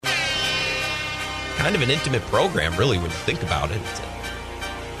kind of an intimate program, really, when you think about it. It's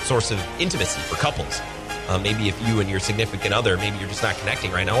a source of intimacy for couples. Maybe if you and your significant other, maybe you're just not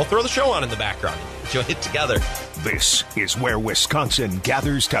connecting right now, we'll throw the show on in the background and enjoy it together. This is where Wisconsin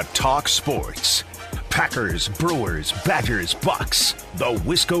gathers to talk sports. Packers, Brewers, Badgers, Bucks. The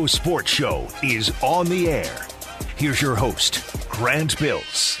Wisco Sports Show is on the air. Here's your host, Grant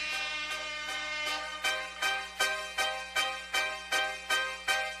Bills.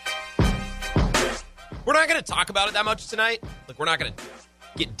 We're not going to talk about it that much tonight. Like, we're not going to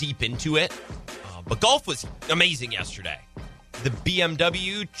get deep into it. But golf was amazing yesterday. The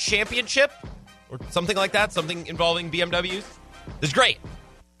BMW Championship, or something like that, something involving BMWs, it was great.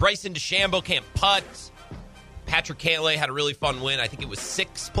 Bryson DeChambeau can't putt. Patrick Cantlay had a really fun win. I think it was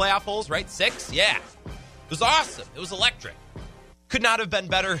 6 playoff holes, right? 6? Yeah. It was awesome. It was electric. Could not have been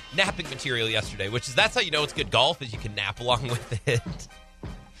better napping material yesterday, that's how you know it's good golf, is you can nap along with it.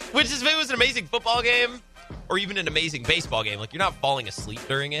 Which is, if it was an amazing football game or even an amazing baseball game, like, you're not falling asleep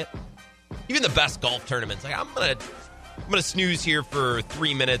during it. Even the best golf tournaments, like, I'm gonna snooze here for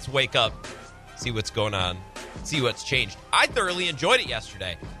 3 minutes, wake up, see what's going on, see what's changed. I thoroughly enjoyed it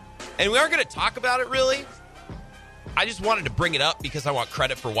yesterday. And we aren't going to talk about it, really. I just wanted to bring it up because I want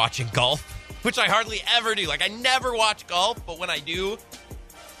credit for watching golf, which I hardly ever do. Like, I never watch golf, but when I do,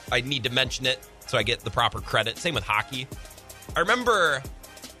 I need to mention it so I get the proper credit. Same with hockey. I remember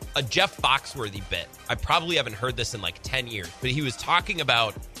a Jeff Foxworthy bit. I probably haven't heard this in like 10 years, but he was talking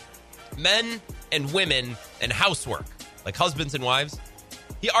about men and women and housework, like husbands and wives.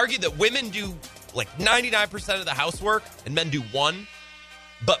 He argued that women do like 99% of the housework and men do 1%,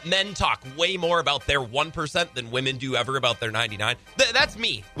 but men talk way more about their 1% than women do ever about their 99%. That's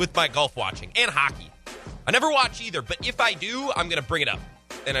me with my golf watching and hockey. I never watch either, but if I do, I'm going to bring it up.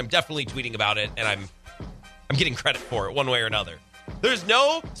 And I'm definitely tweeting about it, and I'm getting credit for it one way or another. There's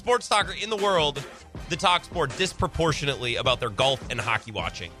no sports talker in the world that talks more disproportionately about their golf and hockey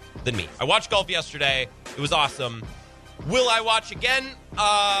watching than me. I watched golf yesterday. It was awesome. Will I watch again?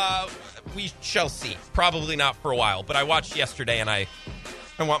 We shall see. Probably not for a while, but I watched yesterday, and I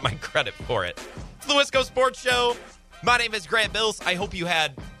want my credit for it. It's the Wisco Sports Show. My name is Grant Bills. I hope you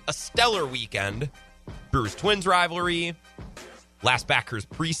had a stellar weekend. Brewers-Twins rivalry. Last Packers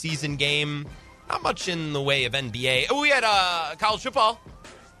preseason game. Not much in the way of NBA. Oh, we had college football.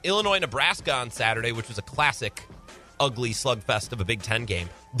 Illinois-Nebraska on Saturday, which was a classic, ugly slugfest of a Big Ten game.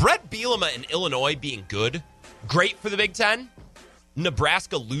 Brett Bielema in Illinois being good. Great for the Big Ten.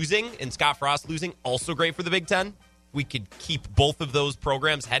 Nebraska losing and Scott Frost losing, also great for the Big Ten. We could keep both of those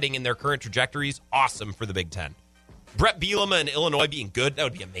programs heading in their current trajectories. Awesome for the Big Ten. Brett Bielema in Illinois being good, that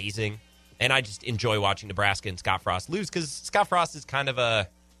would be amazing. And I just enjoy watching Nebraska and Scott Frost lose because Scott Frost is kind of a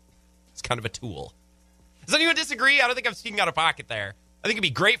tool. Does anyone disagree? I don't think I'm speaking out of pocket there. I think it'd be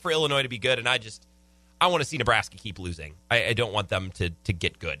great for Illinois to be good, and I want to see Nebraska keep losing. I don't want them to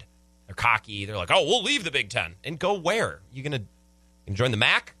get good. They're cocky. They're like, oh, we'll leave the Big Ten. And go where? You going to join the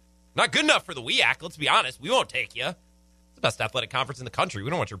MAC? Not good enough for the WEAC, let's be honest. We won't take you. It's the best athletic conference in the country. We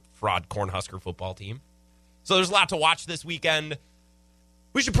don't want your fraud Cornhusker football team. So there's a lot to watch this weekend.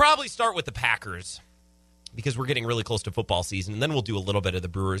 We should probably start with the Packers because we're getting really close to football season, and then we'll do a little bit of the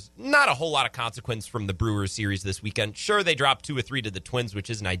Brewers. Not a whole lot of consequence from the Brewers series this weekend. Sure, they dropped 2 of 3 to the Twins, which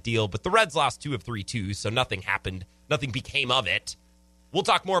isn't ideal, but the Reds lost 2 of 3 too, so nothing happened. Nothing became of it. We'll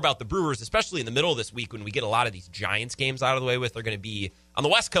talk more about the Brewers, especially in the middle of this week when we get a lot of these Giants games out of the way with. They're going to be on the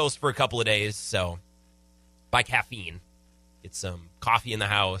West Coast for a couple of days, so buy caffeine. Get some coffee in the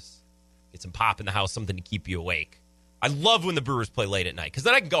house. Get some pop in the house, something to keep you awake. I love when the Brewers play late at night because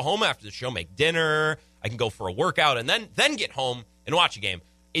then I can go home after the show, make dinner. I can go for a workout and then get home and watch a game.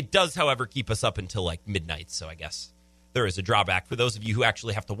 It does, however, keep us up until like midnight, so I guess there is a drawback for those of you who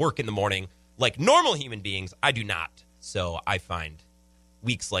actually have to work in the morning. Like normal human beings, I do not. So I find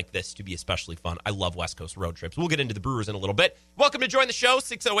weeks like this to be especially fun. I love West Coast road trips. We'll get into the Brewers in a little bit. Welcome to join the show,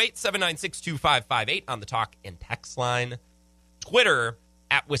 608-796-2558 on the talk and text line. Twitter,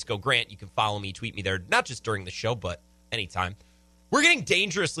 at Wisco Grant. You can follow me, tweet me there, not just during the show, but anytime. We're getting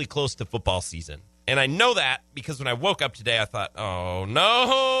dangerously close to football season. And I know that because when I woke up today, I thought, oh,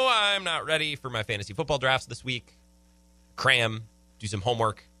 no, I'm not ready for my fantasy football drafts this week. Cram, do some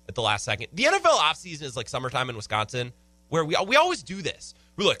homework at the last second. The NFL offseason is like summertime in Wisconsin, where we always do this.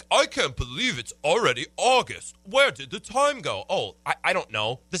 We're like, I can't believe it's already August. Where did the time go? Oh, I don't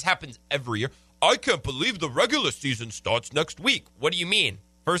know. This happens every year. I can't believe the regular season starts next week. What do you mean?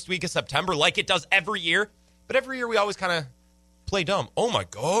 First week of September, like it does every year? But every year we always kind of play dumb. Oh, my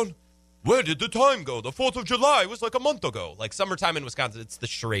God. Where did the time go? The 4th of July was like a month ago. Like summertime in Wisconsin, it's the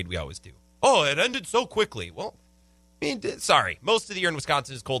charade we always do. Oh, it ended so quickly. Well, Sorry. Most of the year in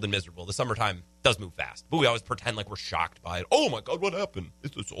Wisconsin is cold and miserable. The summertime does move fast. But we always pretend like we're shocked by it. Oh, my God, what happened?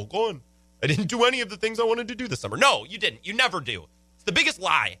 It's all gone. I didn't do any of the things I wanted to do this summer. No, you didn't. You never do. It's the biggest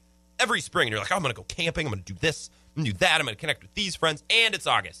lie. Every spring, you're like, I'm going to go camping. I'm going to do this. I'm going to do that. I'm going to connect with these friends. And it's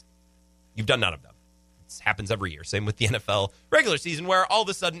August. You've done none of them. It happens every year. Same with the NFL regular season, where all of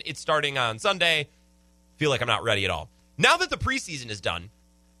a sudden it's starting on Sunday. Feel like I'm not ready at all. Now that the preseason is done,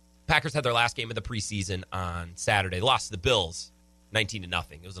 Packers had their last game of the preseason on Saturday. They lost to the Bills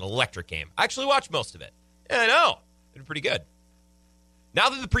 19-0. It was an electric game. I actually watched most of it. Yeah, I know. They did pretty good. Now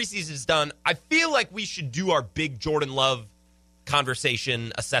that the preseason is done, I feel like we should do our big Jordan Love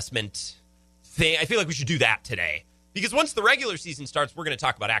conversation assessment thing. I feel like we should do that today. Because once the regular season starts, we're going to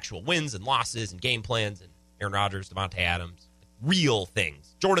talk about actual wins and losses and game plans and Aaron Rodgers, Davante Adams, real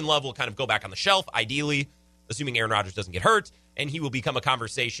things. Jordan Love will kind of go back on the shelf, ideally, assuming Aaron Rodgers doesn't get hurt, and he will become a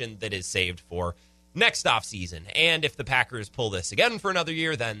conversation that is saved for next offseason. And if the Packers pull this again for another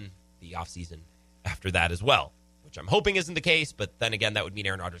year, then the offseason after that as well, which I'm hoping isn't the case. But then again, that would mean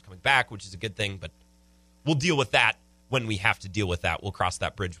Aaron Rodgers coming back, which is a good thing. But we'll deal with that when we have to deal with that. We'll cross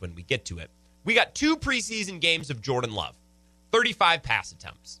that bridge when we get to it. We got 2 preseason games of Jordan Love, 35 pass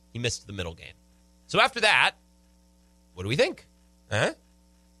attempts. He missed the middle game. So after that, what do we think? How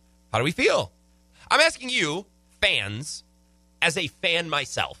do we feel? I'm asking you, fans, as a fan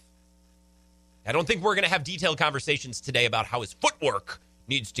myself. I don't think we're going to have detailed conversations today about how his footwork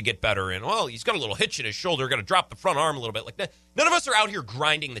needs to get better. And, well, he's got a little hitch in his shoulder, got to drop the front arm a little bit. Like that. None of us are out here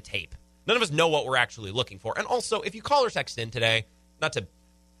grinding the tape. None of us know what we're actually looking for. And also, if you call or text in today, not to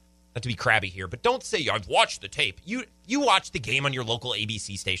be crabby here, but don't say, I've watched the tape. You watch the game on your local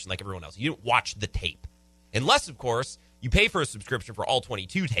ABC station like everyone else. You don't watch the tape. Unless, of course, you pay for a subscription for all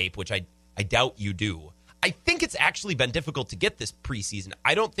 22 tape, which I doubt you do. I think it's actually been difficult to get this preseason.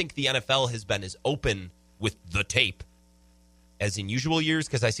 I don't think the NFL has been as open with the tape as in usual years,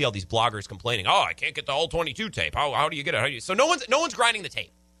 because I see all these bloggers complaining, oh, I can't get the all 22 tape. How do you get it? So no one's grinding the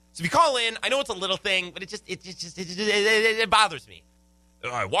tape. So if you call in, I know it's a little thing, but it bothers me. Oh,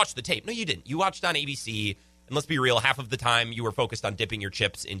 I watched the tape. No, you didn't. You watched on ABC, and let's be real, half of the time you were focused on dipping your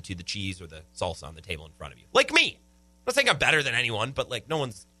chips into the cheese or the salsa on the table in front of you. Like me. I'm not saying I'm better than anyone, but like no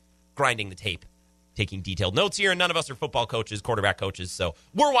one's grinding the tape, taking detailed notes here, and none of us are football coaches, quarterback coaches, so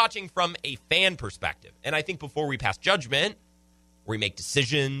we're watching from a fan perspective. And I think before we pass judgment, or we make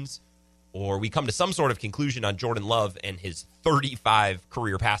decisions, or we come to some sort of conclusion on Jordan Love and his 35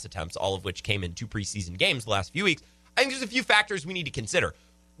 career pass attempts, all of which came in 2 preseason games the last few weeks, I think there's a few factors we need to consider.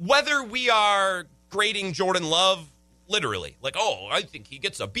 Whether we are grading Jordan Love literally, like, oh, I think he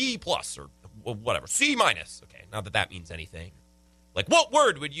gets a B+ or whatever, C-. Okay, not that that means anything. Like, what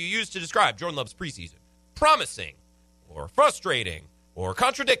word would you use to describe Jordan Love's preseason? Promising, or frustrating, or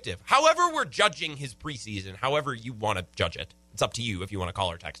contradictive. However we're judging his preseason, however you want to judge it, it's up to you if you want to call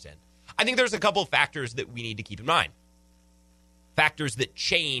or text in. I think there's a couple of factors that we need to keep in mind. Factors that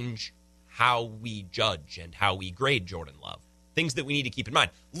change how we judge and how we grade Jordan Love. Things that we need to keep in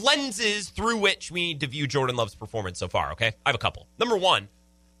mind. Lenses through which we need to view Jordan Love's performance so far, okay? I have a couple. Number one,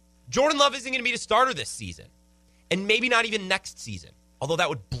 Jordan Love isn't going to be the starter this season. And maybe not even next season, although that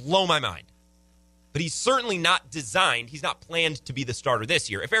would blow my mind. But he's certainly not designed, he's not planned to be the starter this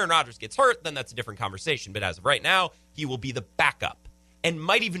year. If Aaron Rodgers gets hurt, then that's a different conversation. But as of right now, he will be the backup and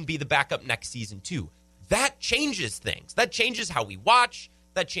might even be the backup next season too. That changes things. That changes how we watch.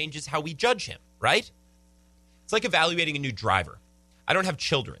 That changes how we judge him, right? It's like evaluating a new driver. I don't have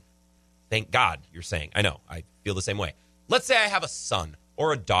children. Thank God, you're saying. I know, I feel the same way. Let's say I have a son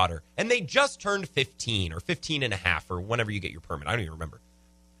or a daughter, and they just turned 15 or 15 and a half or whenever you get your permit. I don't even remember.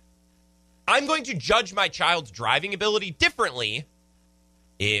 I'm going to judge my child's driving ability differently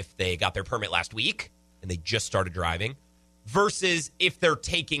if they got their permit last week and they just started driving versus if they're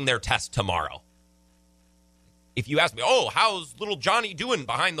taking their test tomorrow. If you ask me, oh, how's little Johnny doing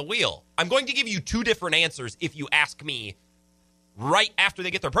behind the wheel? I'm going to give you 2 different answers if you ask me right after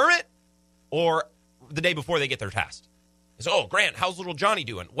they get their permit or the day before they get their test. So, oh, Grant, how's little Johnny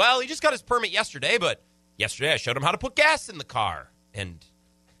doing? Well, he just got his permit yesterday, but yesterday I showed him how to put gas in the car. And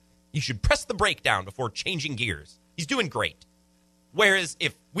you should press the brake down before changing gears. He's doing great. Whereas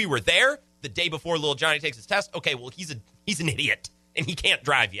if we were there the day before little Johnny takes his test, okay, well, he's an idiot and he can't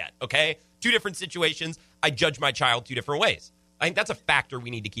drive yet, okay? 2 different situations. I judge my child 2 different ways. I think that's a factor we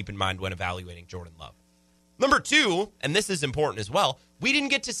need to keep in mind when evaluating Jordan Love. Number 2, and this is important as well, we didn't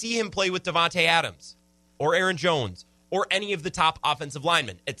get to see him play with Davante Adams or Aaron Jones or any of the top offensive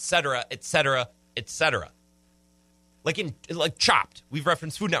linemen, et cetera, et cetera, et cetera. Like Chopped. We've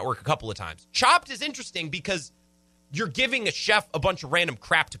referenced Food Network a couple of times. Chopped is interesting because you're giving a chef a bunch of random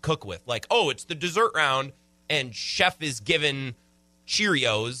crap to cook with. Like, oh, it's the dessert round, and Chef is given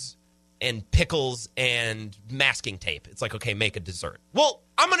Cheerios and pickles and masking tape. It's like, okay, make a dessert. Well,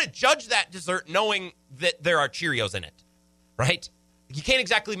 I'm going to judge that dessert knowing that there are Cheerios in it, right? You can't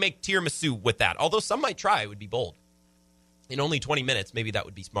exactly make tiramisu with that, although some might try. It would be bold. In only 20 minutes, maybe that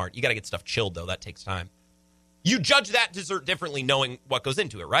would be smart. You got to get stuff chilled, though. That takes time. You judge that dessert differently knowing what goes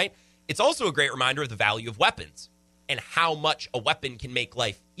into it, right? It's also a great reminder of the value of weapons and how much a weapon can make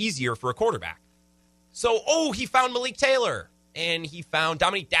life easier for a quarterback. So, he found Malik Taylor, and he found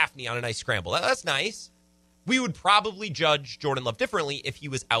Dominique Daphne on a nice scramble. That's nice. We would probably judge Jordan Love differently if he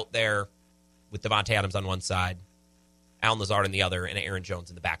was out there with Devontae Adams on one side, Allen Lazard on the other, and Aaron Jones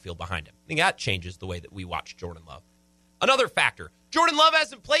in the backfield behind him. I think that changes the way that we watch Jordan Love. Another factor, Jordan Love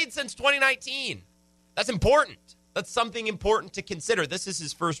hasn't played since 2019. That's important. That's something important to consider. This is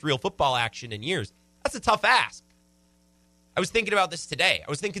his first real football action in years. That's a tough ask. I was thinking about this today.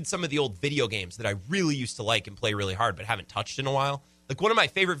 I was thinking some of the old video games that I really used to like and play really hard but haven't touched in a while. Like one of my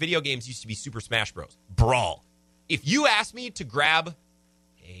favorite video games used to be Super Smash Bros. Brawl. If you asked me to grab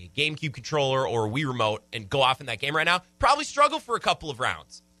a GameCube controller or a Wii remote and go off in that game right now, probably struggle for a couple of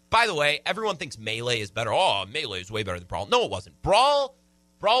rounds. By the way, everyone thinks Melee is better. Oh, Melee is way better than Brawl. No, it wasn't. Brawl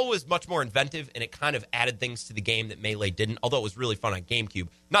was much more inventive, and it kind of added things to the game that Melee didn't, although it was really fun on GameCube.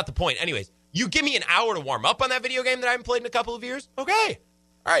 Not the point. Anyways, you give me an hour to warm up on that video game that I haven't played in a couple of years? Okay.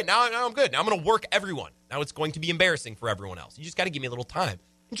 All right, now I'm good. Now I'm going to work everyone. Now it's going to be embarrassing for everyone else. You just got to give me a little time.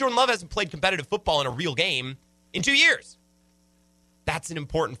 And Jordan Love hasn't played competitive football in a real game in 2 years. That's an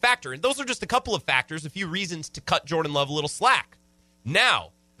important factor. And those are just a couple of factors, a few reasons to cut Jordan Love a little slack. Now,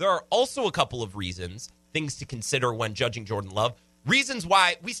 there are also a couple of reasons, things to consider when judging Jordan Love. Reasons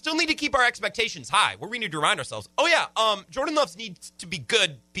why we still need to keep our expectations high, where we need to remind ourselves, Jordan Love needs to be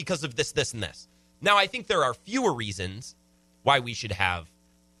good because of this, this, and this. Now, I think there are fewer reasons why we should have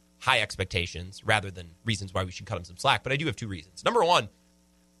high expectations rather than reasons why we should cut him some slack, but I do have two reasons. Number one,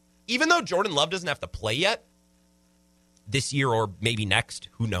 even though Jordan Love doesn't have to play yet, this year or maybe next,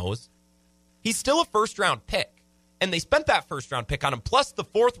 who knows, he's still a first-round pick, and they spent that first-round pick on him, plus the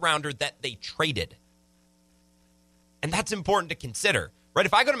fourth-rounder that they traded. And that's important to consider, right?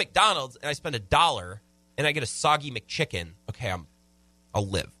 If I go to McDonald's and I spend $1 and I get a soggy McChicken, okay, I'll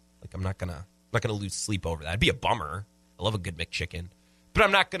live. Like I'm not gonna lose sleep over that. It'd be a bummer. I love a good McChicken, but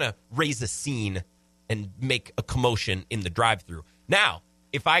I'm not gonna raise a scene and make a commotion in the drive-thru. Now,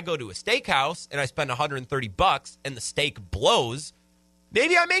 if I go to a steakhouse and I spend $130 and the steak blows,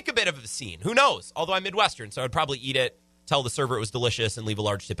 maybe I make a bit of a scene. Who knows? Although I'm Midwestern, so I'd probably eat it, tell the server it was delicious, and leave a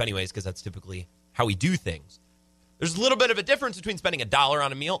large tip anyways, because that's typically how we do things. There's a little bit of a difference between spending $1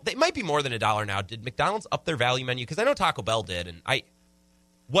 on a meal. They might be more than $1 now. Did McDonald's up their value menu? Because I know Taco Bell did, and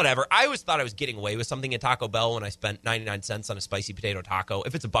whatever. I always thought I was getting away with something at Taco Bell when I spent 99 cents on a spicy potato taco.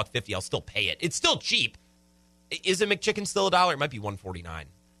 If it's $1.50, I'll still pay it. It's still cheap. Is a McChicken still $1? It might be $1.49.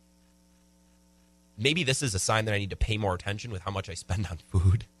 Maybe this is a sign that I need to pay more attention with how much I spend on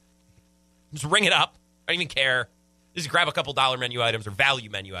food. Just ring it up. I don't even care. Just grab a couple dollar menu items or value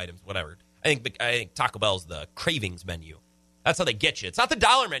menu items, whatever. I think Taco Bell's the cravings menu. That's how they get you. It's not the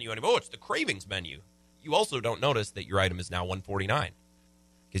dollar menu anymore. Oh, it's the cravings menu. You also don't notice that your item is now $1.49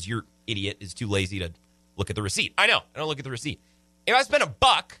 because your idiot is too lazy to look at the receipt. I know. I don't look at the receipt. If I spend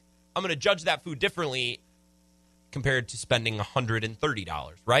 $1, I'm going to judge that food differently compared to spending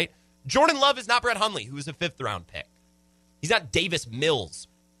 $130, right? Jordan Love is not Brett Hundley, who is a 5th-round pick. He's not Davis Mills,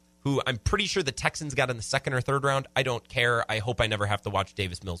 who I'm pretty sure the Texans got in the 2nd or 3rd round. I don't care. I hope I never have to watch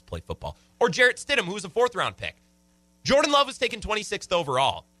Davis Mills play football. Or Jarrett Stidham, who was a 4th-round pick. Jordan Love was taken 26th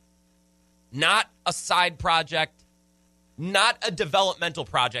overall. Not a side project, not a developmental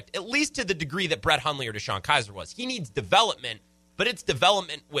project, at least to the degree that Brett Hundley or DeShone Kizer was. He needs development, but it's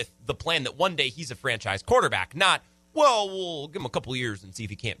development with the plan that one day he's a franchise quarterback, not, well, we'll give him a couple years and see if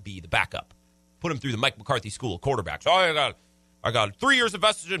he can't be the backup. Put him through the Mike McCarthy School of Quarterbacks. Oh, I got 3 years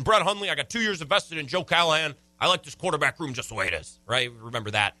invested in Brett Hundley. I got 2 years invested in Joe Callahan. I like this quarterback room just the way it is, right?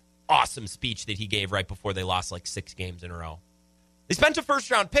 Remember that awesome speech that he gave right before they lost like 6 games in a row. They spent a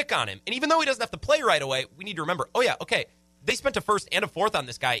 1st-round pick on him, and even though he doesn't have to play right away, we need to remember, they spent a 1st and a 4th on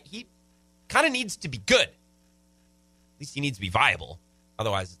this guy. He kind of needs to be good. At least he needs to be viable.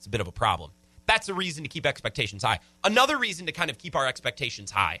 Otherwise, it's a bit of a problem. That's a reason to keep expectations high. Another reason to kind of keep our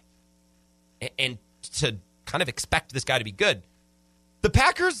expectations high and to kind of expect this guy to be good. The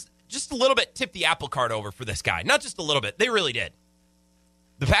Packers just a little bit tipped the apple cart over for this guy. Not just a little bit. They really did.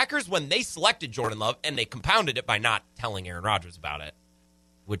 The Packers, when they selected Jordan Love, and they compounded it by not telling Aaron Rodgers about it,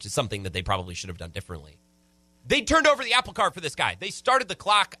 which is something that they probably should have done differently. They turned over the apple cart for this guy. They started the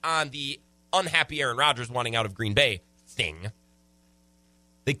clock on the unhappy Aaron Rodgers wanting out of Green Bay thing.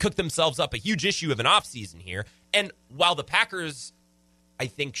 They cooked themselves up a huge issue of an offseason here. And while the Packers, I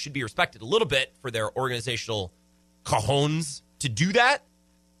think, should be respected a little bit for their organizational cajones to do that,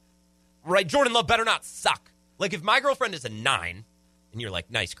 right? Jordan Love better not suck. Like, if my girlfriend is a 9, and you're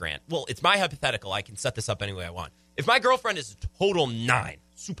like, nice, Grant. Well, it's my hypothetical. I can set this up any way I want. If my girlfriend is a total 9,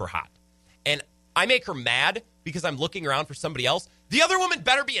 super hot, and I make her mad because I'm looking around for somebody else, the other woman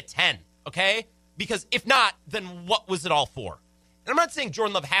better be a 10, okay? Because if not, then what was it all for? And I'm not saying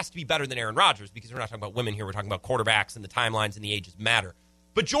Jordan Love has to be better than Aaron Rodgers, because we're not talking about women here. We're talking about quarterbacks, and the timelines and the ages matter.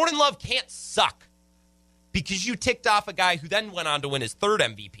 But Jordan Love can't suck because you ticked off a guy who then went on to win his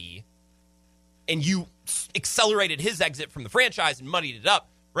 3rd MVP, and you accelerated his exit from the franchise and muddied it up,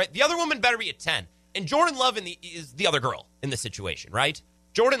 right? The other woman better be a 10. And Jordan Love is the other girl in this situation, right?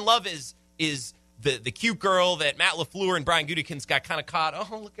 Jordan Love is the cute girl that Matt LaFleur and Brian Gutekunst got kind of caught.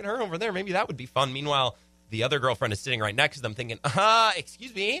 Oh, look at her over there. Maybe that would be fun. Meanwhile, the other girlfriend is sitting right next to them thinking,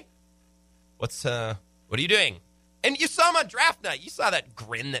 excuse me? What are you doing? And you saw him on draft night. You saw that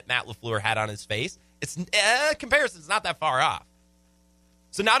grin that Matt LaFleur had on his face. It's comparison's not that far off.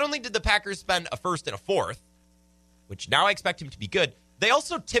 So not only did the Packers spend a 1st and a 4th, which now I expect him to be good, they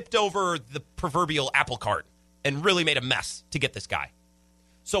also tipped over the proverbial apple cart and really made a mess to get this guy.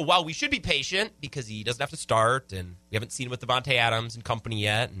 So while we should be patient because he doesn't have to start, and we haven't seen him with Devontae Adams and company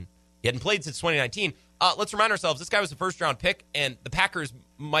yet, and he hadn't played since 2019, let's remind ourselves, this guy was a first-round pick, and the Packers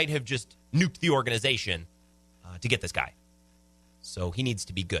might have just nuked the organization to get this guy. So he needs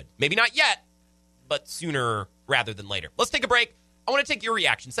to be good. Maybe not yet, but sooner rather than later. Let's take a break. I want to take your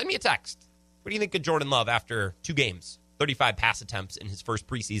reaction. Send me a text. What do you think of Jordan Love after 2 games, 35 pass attempts in his first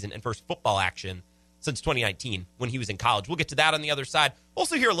preseason and first football action since 2019 when he was in college? We'll get to that on the other side. We'll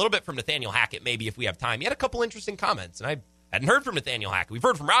also hear a little bit from Nathaniel Hackett, maybe, if we have time. He had a couple interesting comments, and I hadn't heard from Nathaniel Hackett. We've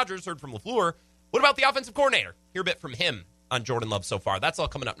heard from Rodgers, heard from LaFleur. What about the offensive coordinator? Hear a bit from him on Jordan Love so far. That's all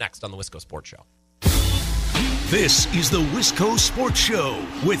coming up next on the Wisco Sports Show. This is the Wisco Sports Show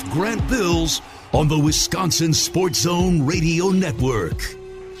with Grant Bills on the Wisconsin Sports Zone Radio Network.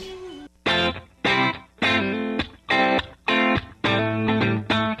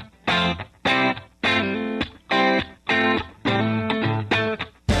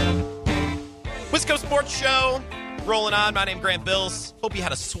 Wisco Sports Show, rolling on. My name is Grant Bills. Hope you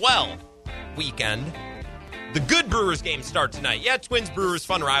had a swell weekend. The good Brewers games start tonight. Yeah, Twins-Brewers,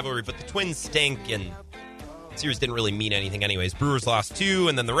 fun rivalry, but the Twins stink, and the series didn't really mean anything anyways. Brewers lost 2,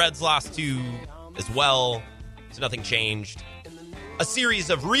 and then the Reds lost 2 as well, so nothing changed. A series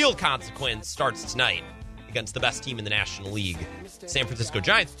of real consequence starts tonight against the best team in the National League, San Francisco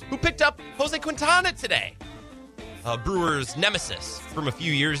Giants, who picked up Jose Quintana today. Brewers' nemesis from a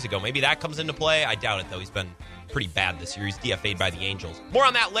few years ago. Maybe that comes into play. I doubt it, though. He's been pretty bad this year. He's DFA'd by the Angels. More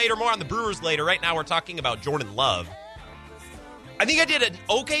on that later. More on the Brewers later. Right now, we're talking about Jordan Love. I think I did an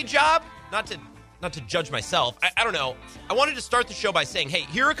okay job. Not to judge myself. I don't know. I wanted to start the show by saying, hey,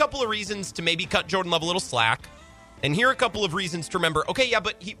 here are a couple of reasons to maybe cut Jordan Love a little slack. And here are a couple of reasons to remember, okay, yeah,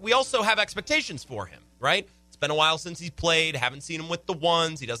 but we also have expectations for him, right? It's been a while since he's played. Haven't seen him with the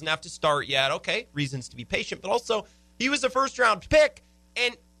ones. He doesn't have to start yet. Okay, reasons to be patient. But also, he was a first-round pick,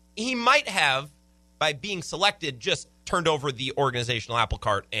 and he might have, by being selected, just turned over the organizational apple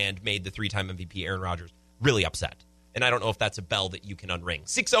cart and made the 3-time MVP Aaron Rodgers really upset. And I don't know if that's a bell that you can unring.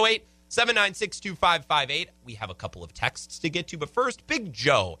 608-796-2558. We have a couple of texts to get to. But first, Big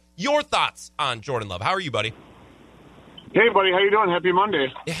Joe, your thoughts on Jordan Love. How are you, buddy? Hey, buddy. How you doing? Happy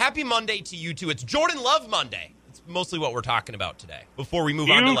Monday. Happy Monday to you, too. It's Jordan Love Monday. It's mostly what we're talking about today before we move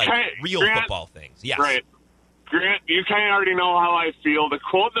on to, real football things. Yes. Right. Grant, you kind of already know how I feel. To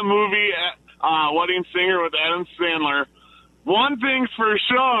quote the movie Wedding Singer with Adam Sandler, one thing's for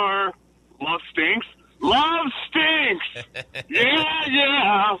sure, love stinks. Love stinks.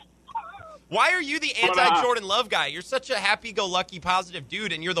 Yeah. Why are you the anti-Jordan Love guy? You're such a happy-go-lucky, positive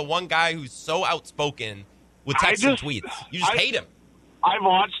dude, and you're the one guy who's so outspoken with texts and tweets. You just hate him. I've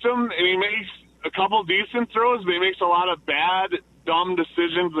watched him, and he makes a couple decent throws, but he makes a lot of bad, dumb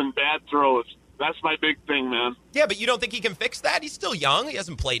decisions and bad throws. That's my big thing, man. Yeah, but you don't think he can fix that? He's still young. He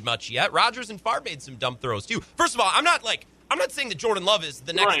hasn't played much yet. Rodgers and Favre made some dumb throws, too. First of all, I'm not saying that Jordan Love is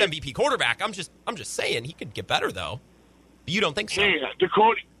the next MVP quarterback. I'm just saying he could get better, though. But you don't think so? Hey, to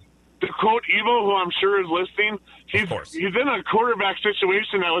quote Evo, who I'm sure is listening, he's in a quarterback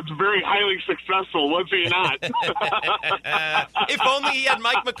situation that was very highly successful, was he not? If only he had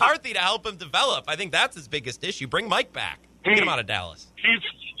Mike McCarthy to help him develop. I think that's his biggest issue. Bring Mike back. Get him out of Dallas.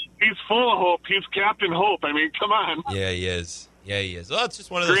 He's full of hope. He's Captain Hope. I mean, come on. Yeah, he is. Well, it's just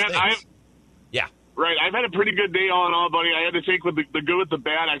one of those things. Right. I've had a pretty good day all in all, buddy. I had to take with the good with the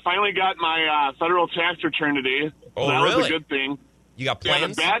bad. I finally got my federal tax return today. Oh, that really? was a good thing. You got Yeah,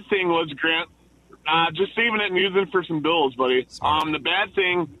 plans? the bad thing was, Grant, just saving it and using it for some bills, buddy. Smart. The bad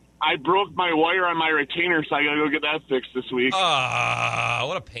thing, I broke my wire on my retainer, so I got to go get that fixed this week.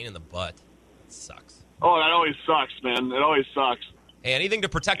 What a pain in the butt. It sucks. Oh, that always sucks, man. It always sucks. Hey, anything to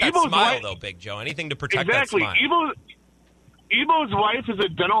protect that Evo's smile, wife- though, Big Joe. Anything to protect Exactly. that smile. Evo's wife is a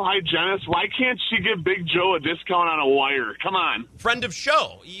dental hygienist. Why can't she give Big Joe a discount on a wire? Come on. Friend of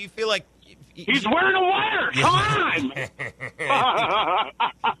show. You feel like... He's wearing a wire. Come on. I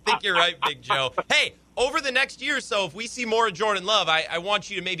think you're right, Big Joe. Hey, over the next year or so, if we see more of Jordan Love, I want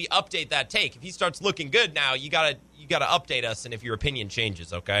you to maybe update that take. If he starts looking good now, you gotta update us, and if your opinion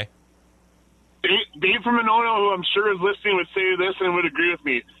changes, okay? Dave from Monona, who I'm sure is listening, would say this and would agree with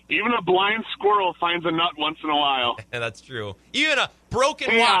me. Even a blind squirrel finds a nut once in a while. And that's true. Even a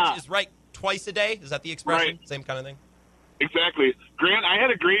broken watch is right twice a day. Is that the expression? Right. Same kind of thing? Exactly. Grant, I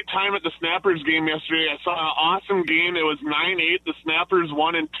had a great time at the Snappers game yesterday. I saw an awesome game. It was 9-8. The Snappers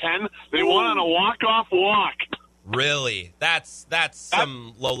won in 10. They won on a walk-off walk. Really? That's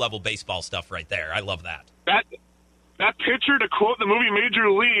some low-level baseball stuff right there. I love that. That pitcher, to quote the movie Major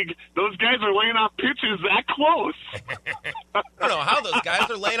League, those guys are laying off pitches that close. I don't know how those guys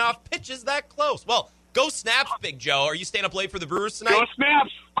are laying off pitches that close. Well, go Snaps, Big Joe. Are you staying up late for the Brewers tonight? Go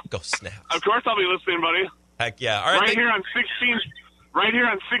Snaps. Go Snaps. Of course I'll be listening, buddy. Heck yeah. All right. Right here on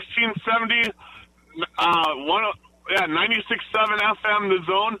 1670, 96.7 FM, The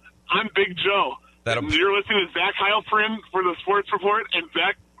Zone. I'm Big Joe. You're listening to Zach Heilprin for the Sports Report and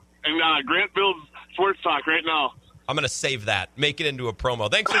Grant Bill's Sports Talk right now. I'm going to save that. Make it into a promo.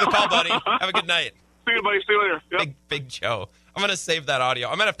 Thanks for the call, buddy. Have a good night. See you, buddy. See you later. Yep. Big Joe. I'm going to save that audio.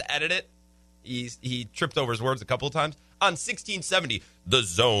 I might have to edit it. He tripped over his words a couple of times. On 1670, The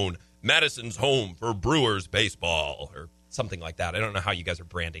Zone, Madison's home for Brewers baseball, or something like that. I don't know how you guys are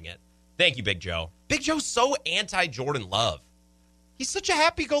branding it. Thank you, Big Joe. Big Joe's so anti-Jordan Love. He's such a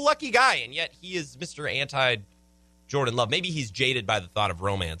happy-go-lucky guy, and yet he is Mr. Anti-Jordan Love. Maybe he's jaded by the thought of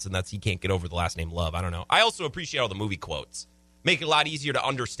romance, and he can't get over the last name Love. I don't know. I also appreciate all the movie quotes. Make it a lot easier to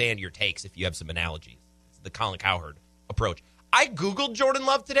understand your takes if you have some analogies. It's the Colin Cowherd approach. I Googled Jordan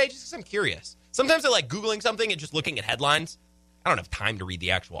Love today just because I'm curious. Sometimes I like Googling something and just looking at headlines. I don't have time to read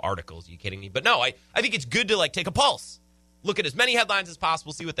the actual articles. Are you kidding me? But no, I think it's good to take a pulse. Look at as many headlines as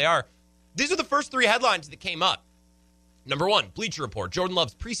possible, see what they are. These are the first three headlines that came up. Number one, Bleacher Report. Jordan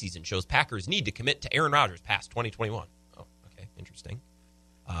Love's preseason shows Packers need to commit to Aaron Rodgers past 2021. Oh, okay. Interesting.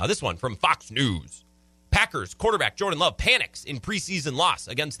 This one from Fox News. Packers quarterback Jordan Love panics in preseason loss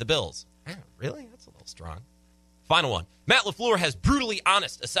against the Bills. Really? That's a little strong. Final one. Matt LaFleur has brutally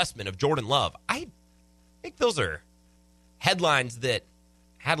honest assessment of Jordan Love. I think those are headlines that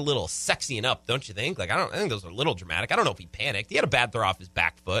had a little sexying up, don't you think? I think those are a little dramatic. I don't know if he panicked. He had a bad throw off his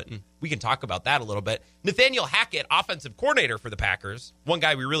back foot, and we can talk about that a little bit. Nathaniel Hackett, offensive coordinator for the Packers, one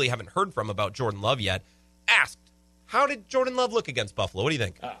guy we really haven't heard from about Jordan Love yet, asked, how did Jordan Love look against Buffalo? What do you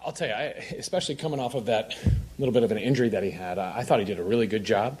think? I'll tell you, especially coming off of that little bit of an injury that he had, I thought he did a really good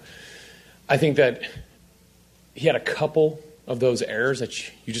job. I think that he had a couple of those errors that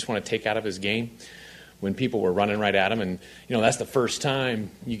you just want to take out of his game when people were running right at him. And, that's the first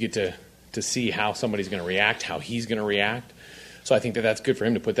time you get to see how somebody's going to react, how he's going to react. So I think that that's good for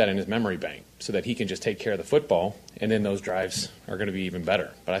him to put that in his memory bank so that he can just take care of the football, and then those drives are going to be even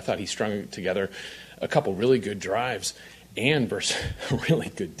better. But I thought he strung together a couple really good drives and versus a really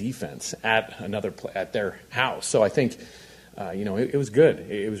good defense at their house. So I think it was good.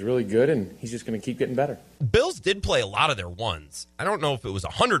 It was really good, and he's just going to keep getting better. Bills did play a lot of their ones. I don't know if it was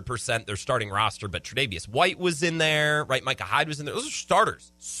 100% their starting roster, but Tre'Davious White was in there, right? Micah Hyde was in there. Those are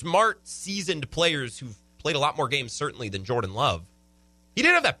starters. Smart, seasoned players who've played a lot more games, certainly, than Jordan Love. He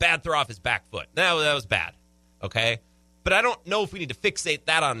did have that bad throw off his back foot. That was bad, okay? But I don't know if we need to fixate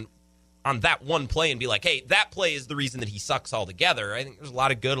that on that one play and be like, hey, that play is the reason that he sucks altogether. I think there's a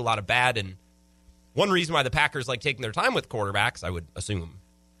lot of good, a lot of bad, and one reason why the Packers like taking their time with quarterbacks, I would assume,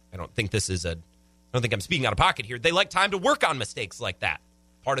 I don't think I'm speaking out of pocket here. They like time to work on mistakes like that.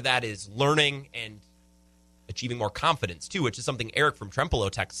 Part of that is learning and achieving more confidence, too, which is something Eric from Trempolo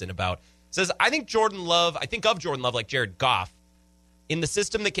texts in about. Says, I think of Jordan Love like Jared Goff. In the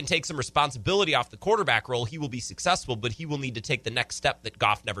system that can take some responsibility off the quarterback role, he will be successful, but he will need to take the next step that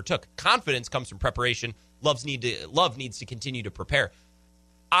Goff never took. Confidence comes from preparation. Love needs to continue to prepare.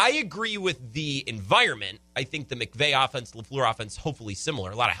 I agree with the environment. I think the McVay offense, LaFleur offense, hopefully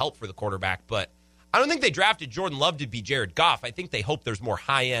similar. A lot of help for the quarterback, but I don't think they drafted Jordan Love to be Jared Goff. I think they hope there's more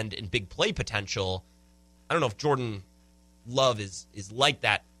high-end and big play potential. I don't know if Jordan Love is like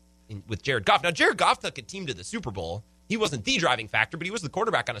that with Jared Goff. Now, Jared Goff took a team to the Super Bowl. He wasn't the driving factor, but he was the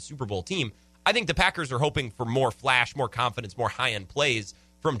quarterback on a Super Bowl team. I think the Packers are hoping for more flash, more confidence, more high-end plays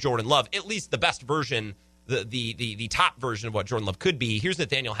from Jordan Love, at least the best version, the top version of what Jordan Love could be. Here's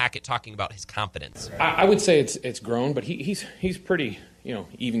Nathaniel Hackett talking about his confidence. I would say it's grown, but he's pretty,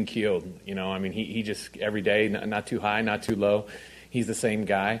 even keeled. I mean, he just every day, not too high, not too low. He's the same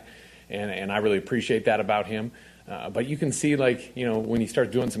guy, and I really appreciate that about him. But you can see, when he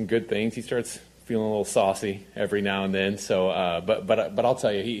starts doing some good things, he starts feeling a little saucy every now and then. So, but I'll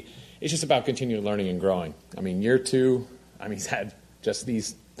tell you, it's just about continuing learning and growing. I mean, year two, he's had just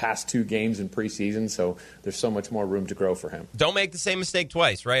these past 2 games in preseason, so there's so much more room to grow for him. Don't make the same mistake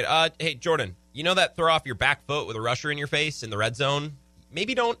twice, right? Hey, Jordan, that throw off your back foot with a rusher in your face in the red zone?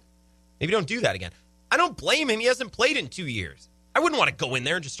 Maybe don't do that again. I don't blame him. He hasn't played in 2 years. I wouldn't want to go in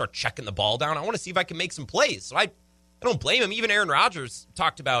there and just start checking the ball down. I want to see if I can make some plays. So I don't blame him. Even Aaron Rodgers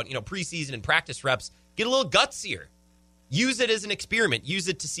talked about, preseason and practice reps. Get a little gutsier. Use it as an experiment. Use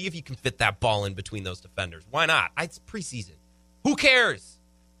it to see if you can fit that ball in between those defenders. Why not? It's preseason. Who cares?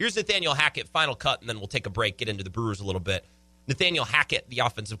 Here's Nathaniel Hackett, final cut, and then we'll take a break, get into the Brewers a little bit. Nathaniel Hackett, the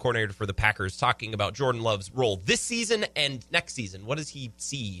offensive coordinator for the Packers, talking about Jordan Love's role this season and next season. What does he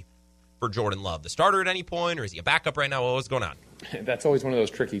see for Jordan Love? The starter at any point, or is he a backup right now? What's going on? That's always one of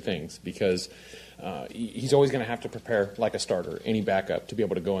those tricky things because he's always going to have to prepare like a starter, any backup, to be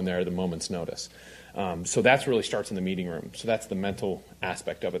able to go in there at a moment's notice. So that's really starts in the meeting room. So that's the mental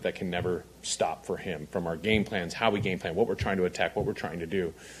aspect of it that can never stop for him, from our game plans, how we game plan, what we're trying to attack, what we're trying to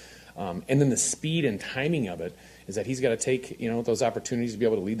do. And then the speed and timing of it is that he's got to take those opportunities to be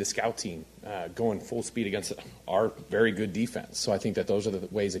able to lead the scout team going full speed against our very good defense. So I think that those are the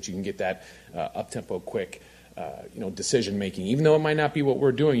ways that you can get that up-tempo, quick decision making. Even though it might not be what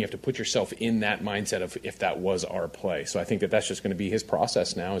we're doing, you have to put yourself in that mindset of if that was our play. So I think that that's just going to be his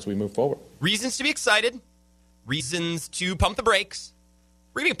process now as we move forward. Reasons to be excited, reasons to pump the brakes.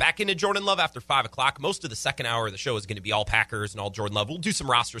 We're going to get back into Jordan Love after 5 o'clock. Most of the second hour of the show is going to be all Packers and all Jordan Love. We'll do some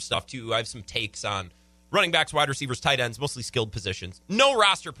roster stuff too. I have some takes on running backs, wide receivers, tight ends, mostly skilled positions. No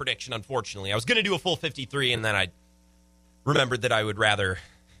roster prediction, unfortunately. I was going to do a full 53, and then I remembered that I would rather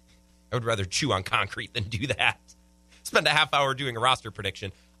chew on concrete than do that. Spend a half hour doing a roster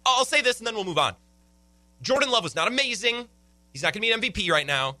prediction. I'll say this, and then we'll move on. Jordan Love was not amazing. He's not going to be an MVP right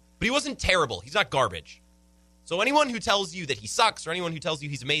now, but he wasn't terrible. He's not garbage. So anyone who tells you that he sucks or anyone who tells you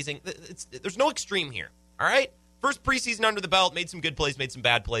he's amazing, there's no extreme here, all right? First preseason under the belt, made some good plays, made some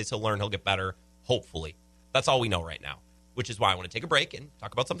bad plays. He'll learn, he'll get better, hopefully. That's all we know right now, which is why I want to take a break and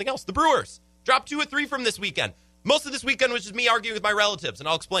talk about something else. The Brewers dropped 2 or 3 from this weekend. Most of this weekend was just me arguing with my relatives, and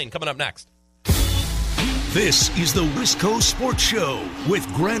I'll explain coming up next. This is the Wisco Sports Show with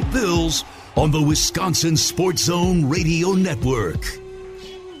Grant Bills on the Wisconsin Sports Zone Radio Network.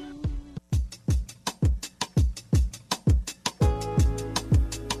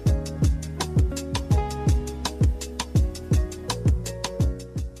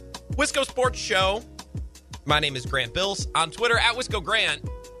 Wisco Sports Show. My name is Grant Bills. On Twitter, at Wisco Grant.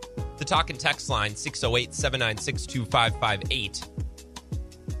 The talk and text line, 608-796-2558.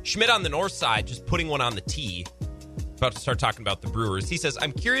 Schmidt on the north side, just putting one on the tee. About to start talking about the Brewers. He says,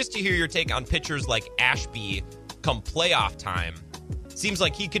 I'm curious to hear your take on pitchers like Ashby come playoff time. Seems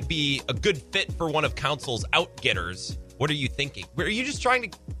like he could be a good fit for one of Council's out-getters. What are you thinking? Are you just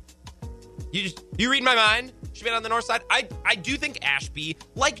trying to... You read my mind, Schmidt on the north side? I do think Ashby,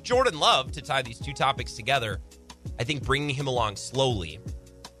 like Jordan Love, to tie these two topics together, I think bringing him along slowly,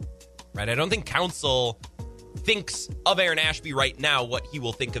 right? I don't think Council thinks of Aaron Ashby right now what he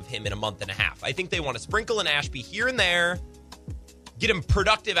will think of him in a month and a half. I think they want to sprinkle in Ashby here and there, get him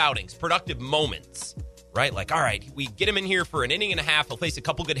productive outings, productive moments, right? Like, all right, we get him in here for an inning and a half. He'll face a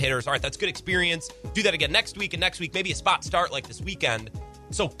couple good hitters. All right, that's good experience. Do that again next week, and next week maybe a spot start like this weekend.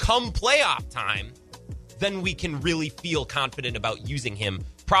 So come playoff time, then we can really feel confident about using him,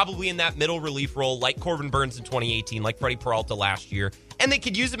 probably in that middle relief role like Corbin Burns in 2018, like Freddie Peralta last year. And they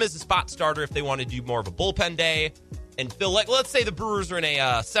could use him as a spot starter if they want to do more of a bullpen day and fill, like, let's say the Brewers are in a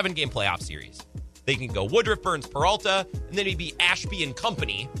 7-game playoff series. They can go Woodruff, Burns, Peralta, and then it'd be Ashby and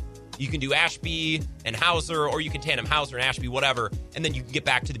company. You can do Ashby and Hauser, or you can tandem Hauser and Ashby, whatever, and then you can get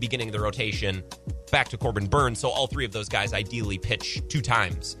back to the beginning of the rotation, back to Corbin Burns. So all 3 of those guys ideally pitch 2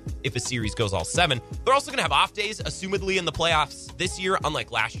 times if a series goes all 7. They're also going to have off days, assumedly, in the playoffs this year,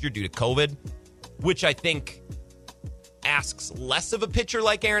 unlike last year due to COVID, which I think asks less of a pitcher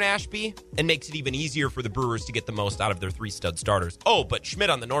like Aaron Ashby and makes it even easier for the Brewers to get the most out of their 3 stud starters. Oh, but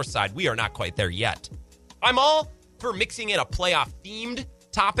Schmidt on the north side, we are not quite there yet. I'm all for mixing in a playoff-themed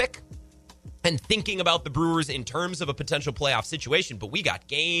topic and thinking about the Brewers in terms of a potential playoff situation, but we got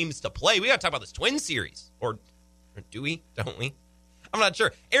games to play. We got to talk about this Twins series. Or do we? Don't we? I'm not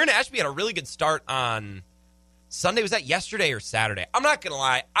sure. Aaron Ashby had a really good start on Sunday. Was that yesterday or Saturday? I'm not going to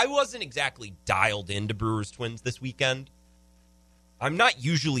lie. I wasn't exactly dialed into Brewers Twins this weekend. I'm not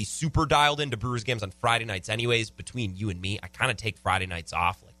usually super dialed into Brewers games on Friday nights anyways. Between you and me, I kind of take Friday nights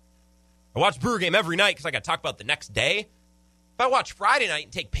off. Like, I watch Brewer game every night because I got to talk about the next day. If I watch Friday night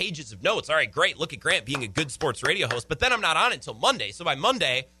and take pages of notes, all right, great. Look at Grant being a good sports radio host. But then I'm not on until Monday. So by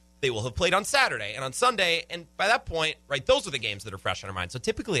Monday, they will have played on Saturday and on Sunday. And by that point, right, those are the games that are fresh on our mind. So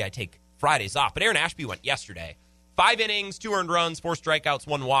typically I take Fridays off. But Aaron Ashby went yesterday. 5 innings, 2 earned runs, 4 strikeouts,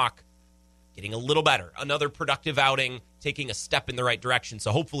 1 walk. Getting a little better. Another productive outing, taking a step in the right direction.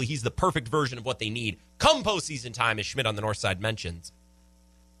 So hopefully he's the perfect version of what they need come postseason time, as Schmidt on the North Side mentions.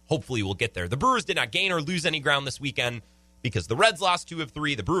 Hopefully we'll get there. The Brewers did not gain or lose any ground this weekend because the Reds lost 2 of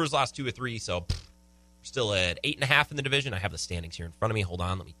 3. The Brewers lost 2 of 3. So we're still at 8.5 in the division. I have the standings here in front of me. Hold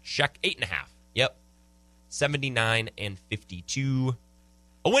on. Let me check. 8.5. Yep. 79-52.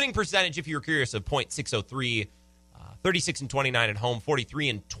 A winning percentage, if you were curious, of .603. 36-29 at home,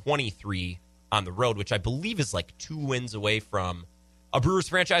 43-23 on the road, which I believe is like 2 wins away from a Brewers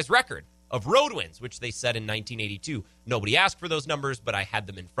franchise record of road wins, which they set in 1982. Nobody asked for those numbers, but I had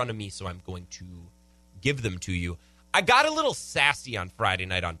them in front of me, so I'm going to give them to you. I got a little sassy on Friday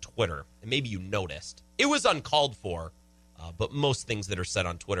night on Twitter, and maybe you noticed. It was uncalled for, but most things that are said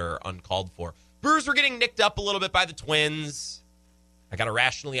on Twitter are uncalled for. Brewers were getting nicked up a little bit by the Twins. I got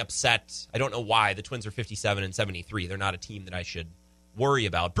irrationally upset. I don't know why. The Twins are 57-73. They're not a team that I should worry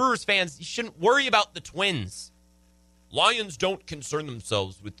about. Brewers fans, you shouldn't worry about the Twins. Lions don't concern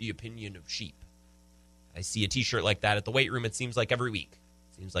themselves with the opinion of sheep. I see a t-shirt like that at the weight room, it seems like every week.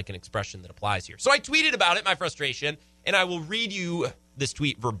 Seems like an expression that applies here. So I tweeted about it, my frustration, and I will read you this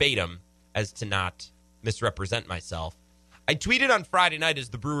tweet verbatim as to not misrepresent myself. I tweeted on Friday night as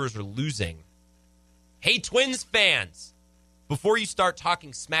the Brewers are losing. Hey, Twins fans. Before you start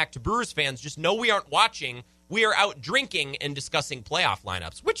talking smack to Brewers fans, just know we aren't watching. We are out drinking and discussing playoff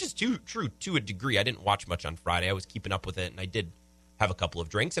lineups, which is true to a degree. I didn't watch much on Friday. I was keeping up with it, and I did have a couple of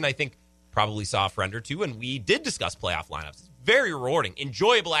drinks, and I think probably saw a friend or two, and we did discuss playoff lineups. It's very rewarding,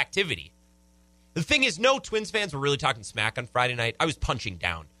 enjoyable activity. The thing is, no Twins fans were really talking smack on Friday night. I was punching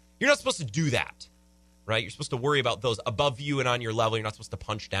down. You're not supposed to do that, right? You're supposed to worry about those above you and on your level. You're not supposed to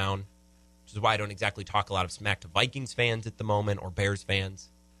punch down. Which is why I don't exactly talk a lot of smack to Vikings fans at the moment or Bears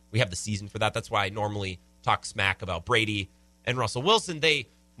fans. We have the season for that. That's why I normally talk smack about Brady and Russell Wilson. They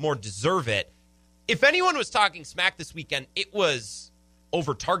more deserve it. If anyone was talking smack this weekend, it was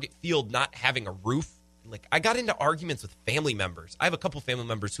over Target Field not having a roof. Like, I got into arguments with family members. I have a couple family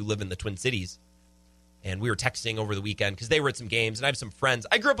members who live in the Twin Cities, and we were texting over the weekend because they were at some games, and I have some friends.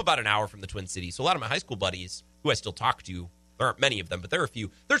 I grew up about an hour from the Twin Cities, so a lot of my high school buddies, who I still talk to, there aren't many of them, but there are a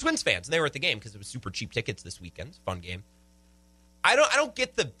few. They're Twins fans, and they were at the game because it was super cheap tickets this weekend. It's a fun game. I don't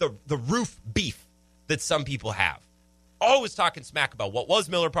get the roof beef that some people have. Always talking smack about what was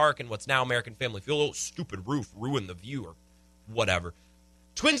Miller Park and what's now American Family Field. Oh, stupid roof ruined the view or whatever.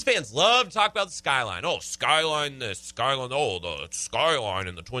 Twins fans love to talk about the skyline. Oh, skyline this, skyline, oh, the skyline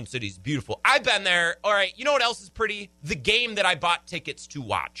in the Twin Cities is beautiful. I've been there. All right, you know what else is pretty? The game that I bought tickets to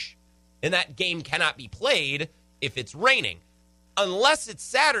watch. And that game cannot be played if it's raining. Unless it's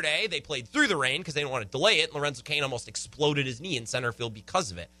Saturday, they played through the rain because they didn't want to delay it. Lorenzo Cain almost exploded his knee in center field because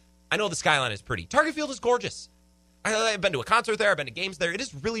of it. I know the skyline is pretty. Target Field is gorgeous. I've been to a concert there. I've been to games there. It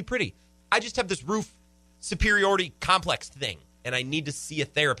is really pretty. I just have this roof superiority complex thing, and I need to see a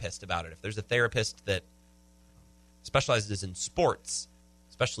therapist about it. If there's a therapist that specializes in sports,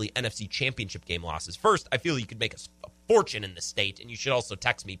 especially NFC Championship game losses. First, I feel you could make a fortune in the state, and you should also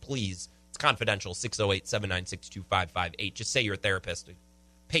text me, please. It's confidential, 608-796-2558. Just say you're a therapist.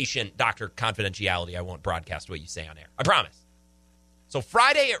 Patient, doctor, confidentiality. I won't broadcast what you say on air. I promise. So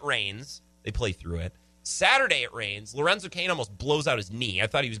Friday it rains. They play through it. Saturday it rains. Lorenzo Cain almost blows out his knee. I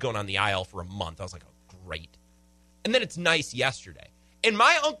thought he was going on the IL for a month. I was like, oh, great. And then it's nice yesterday. And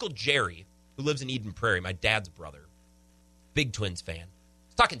my Uncle Jerry, who lives in Eden Prairie, my dad's brother, big Twins fan,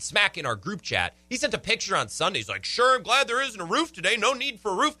 was talking smack in our group chat. He sent a picture on Sunday. He's like, sure, I'm glad there isn't a roof today. No need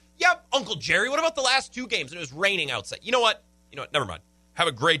for a roof. Yep, Uncle Jerry, what about the last 2 games? And it was raining outside. You know what? Never mind. Have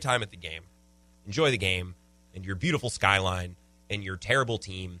a great time at the game. Enjoy the game and your beautiful skyline and your terrible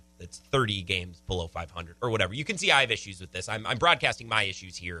team that's 30 games below 500 or whatever. You can see I have issues with this. I'm broadcasting my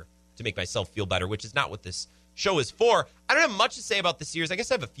issues here to make myself feel better, which is not what this show is for. I don't have much to say about the series. I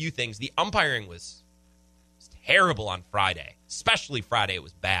guess I have a few things. The umpiring was terrible on Friday. Especially Friday, it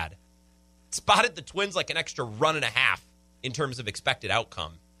was bad. Spotted the Twins like an extra run and a half in terms of expected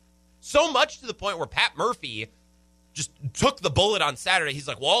outcome. So much to the point where Pat Murphy just took the bullet on Saturday. He's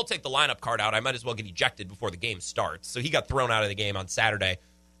like, well, I'll take the lineup card out. I might as well get ejected before the game starts. So he got thrown out of the game on Saturday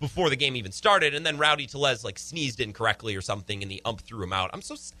before the game even started, and then Rowdy Tellez sneezed incorrectly or something, and the ump threw him out. I'm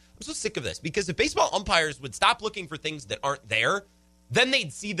so sick of this, because if baseball umpires would stop looking for things that aren't there, then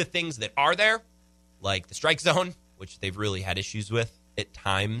they'd see the things that are there, like the strike zone, which they've really had issues with at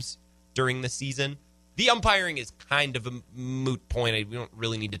times during the season. The umpiring is kind of a moot point. We don't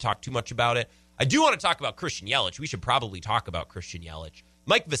really need to talk too much about it. I do want to talk about Christian Yelich. We should probably talk about Christian Yelich.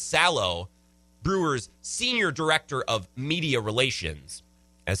 Mike Vassallo, Brewers' senior director of media relations,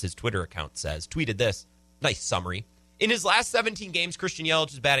 as his Twitter account says, tweeted this. Nice summary. In his last 17 games, Christian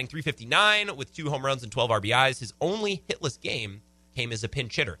Yelich is batting .359 with 2 home runs and 12 RBIs. His only hitless game came as a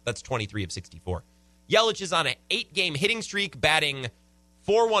pinch hitter. That's 23 of 64. Yelich is on an 8-game hitting streak, batting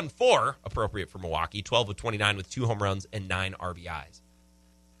 .414, appropriate for Milwaukee, 12 of 29 with 2 home runs and 9 RBIs.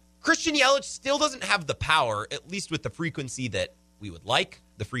 Christian Yelich still doesn't have the power, at least with the frequency that we would like,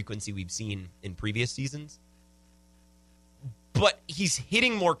 the frequency we've seen in previous seasons. But he's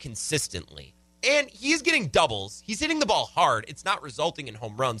hitting more consistently. And he is getting doubles. He's hitting the ball hard. It's not resulting in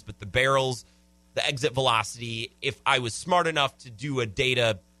home runs, but the barrels, the exit velocity, if I was smart enough to do a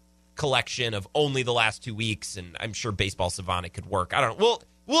data collection of only the last 2 weeks, and I'm sure Baseball Savant it could work. I don't know.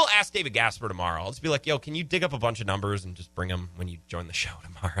 We'll ask David Gasper tomorrow. I'll just be like, yo, can you dig up a bunch of numbers and just bring them when you join the show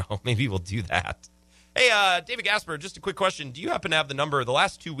tomorrow? Maybe we'll do that. Hey, David Gasper, just a quick question. Do you happen to have the number the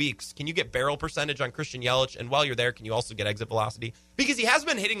last 2 weeks? Can you get barrel percentage on Christian Yelich? And while you're there, can you also get exit velocity? Because he has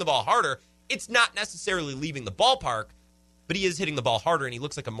been hitting the ball harder. It's not necessarily leaving the ballpark, but he is hitting the ball harder, and he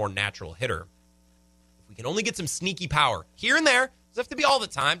looks like a more natural hitter. If we can only get some sneaky power here and there, doesn't have to be all the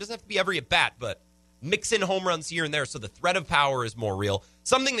time, doesn't have to be every at-bat, but mix in home runs here and there so the threat of power is more real.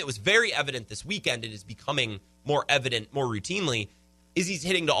 Something that was very evident this weekend and is becoming more evident more routinely is he's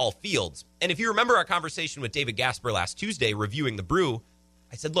hitting to all fields. And if you remember our conversation with David Gasper last Tuesday reviewing the Brew,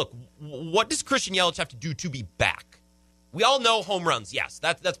 I said, look, what does Christian Yelich have to do to be back? We all know home runs, yes,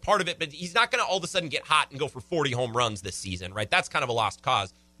 that's part of it, but he's not going to all of a sudden get hot and go for 40 home runs this season, right? That's kind of a lost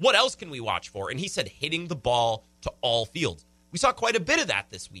cause. What else can we watch for? And he said hitting the ball to all fields. We saw quite a bit of that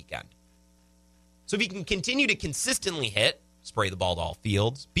this weekend. So if he can continue to consistently hit, spray the ball to all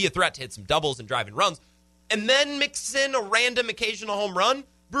fields, be a threat to hit some doubles and drive in runs, and then mix in a random occasional home run,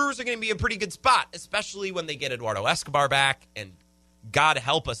 Brewers are going to be in a pretty good spot, especially when they get Eduardo Escobar back. And God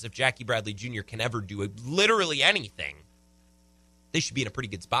help us if Jackie Bradley Jr. can ever do literally anything. They should be in a pretty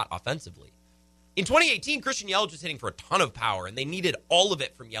good spot offensively. In 2018, Christian Yelich was hitting for a ton of power, and they needed all of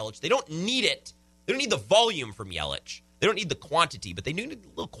it from Yelich. They don't need it. They don't need the volume from Yelich. They don't need the quantity, but they need a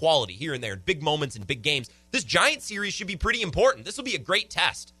little quality here and there, big moments in big games. This Giants series should be pretty important. This will be a great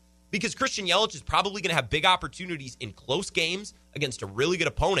test because Christian Yelich is probably going to have big opportunities in close games against a really good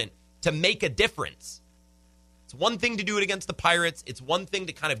opponent to make a difference. It's one thing to do it against the Pirates. It's one thing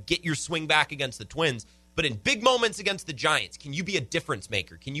to kind of get your swing back against the Twins. But in big moments against the Giants, can you be a difference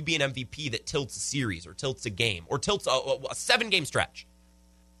maker? Can you be an MVP that tilts a series or tilts a game or tilts a 7-game stretch?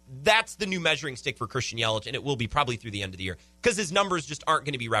 That's the new measuring stick for Christian Yelich, and it will be probably through the end of the year because his numbers just aren't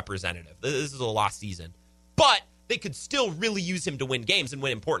going to be representative. This is a lost season. But they could still really use him to win games and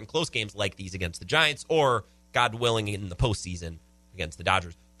win important close games like these against the Giants or, God willing, in the postseason against the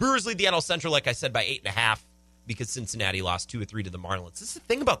Dodgers. Brewers lead the NL Central, like I said, by 8.5 because Cincinnati lost 2 or 3 to the Marlins. This is the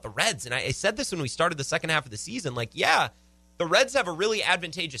thing about the Reds, and I said this when we started the second half of the season. Like, yeah, the Reds have a really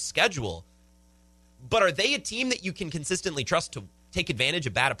advantageous schedule, but are they a team that you can consistently trust to take advantage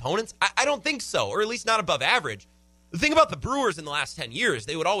of bad opponents? I don't think so, or at least not above average. The thing about the Brewers in the last 10 years,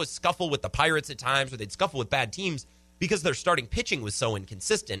 they would always scuffle with the Pirates at times, or they'd scuffle with bad teams because their starting pitching was so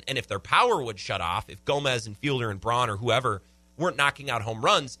inconsistent. And if their power would shut off, if Gomez and Fielder and Braun or whoever weren't knocking out home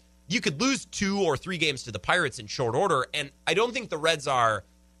runs, you could lose 2 or 3 games to the Pirates in short order. And I don't think the Reds are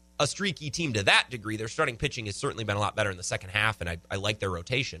a streaky team to that degree. Their starting pitching has certainly been a lot better in the second half, and I like their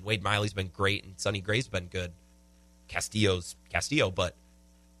rotation. Wade Miley's been great, and Sonny Gray's been good. Castillo's Castillo, but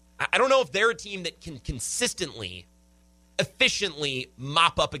I don't know if they're a team that can consistently, efficiently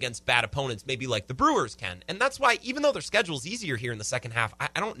mop up against bad opponents, maybe like the Brewers can. And that's why, even though their schedule's easier here in the second half,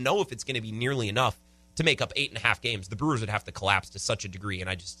 I don't know if it's going to be nearly enough to make up 8.5 games. The Brewers would have to collapse to such a degree, and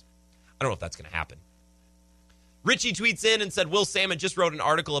I don't know if that's going to happen. Richie tweets in and said, Will Salmon just wrote an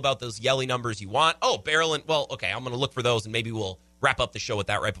article about those Yelly numbers you want. Oh, barreling. Well, okay, I'm going to look for those, and maybe we'll wrap up the show with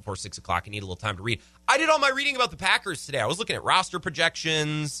that right before 6 o'clock. I need a little time to read. I did all my reading about the Packers today. I was looking at roster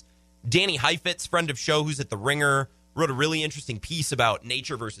projections. Danny Heifetz, friend of show who's at The Ringer, wrote a really interesting piece about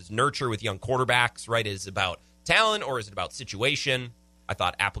nature versus nurture with young quarterbacks, right? Is it about talent or is it about situation? I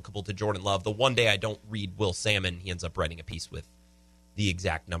thought applicable to Jordan Love. The one day I don't read Will Salmon, he ends up writing a piece with the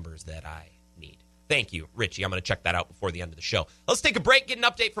exact numbers that I need. thank you, Richie. I'm going to check that out before the end of the show. Let's take a break, get an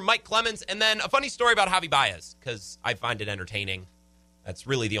update from Mike Clemens, and then a funny story about Javi Baez, because I find it entertaining. That's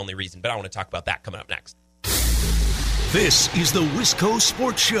really the only reason, but I want to talk about that coming up next. This is the Wisco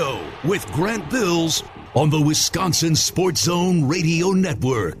Sports Show with Grant Bills on the Wisconsin Sports Zone Radio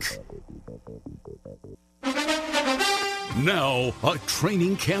Network. Now, a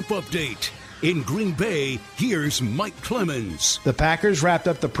training camp update. In Green Bay, here's Mike Clemens. The Packers wrapped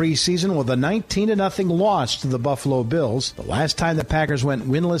up the preseason with a 19-0 loss to the Buffalo Bills. The last time the Packers went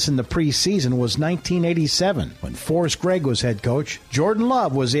winless in the preseason was 1987, when Forrest Gregg was head coach. Jordan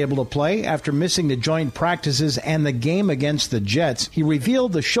Love was able to play after missing the joint practices and the game against the Jets. He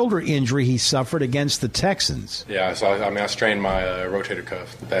revealed the shoulder injury he suffered against the Texans. Yeah, so I strained my rotator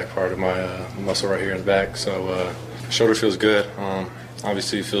cuff, the back part of my muscle right here in the back. So shoulder feels good.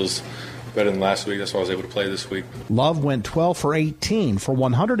 Obviously, it feels better than last week. That's why I was able to play this week. Love went 12 for 18 for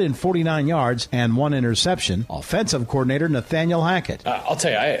 149 yards and 1 interception. Offensive coordinator Nathaniel Hackett. I'll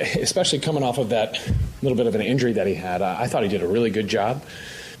tell you, especially coming off of that little bit of an injury that he had, I thought he did a really good job.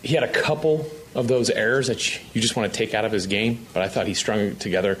 He had a couple of those errors that you just want to take out of his game, but I thought he strung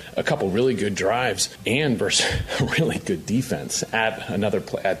together a couple really good drives and versus a really good defense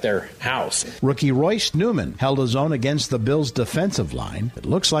at their house. Rookie Royce Newman held his own against the Bills' defensive line. It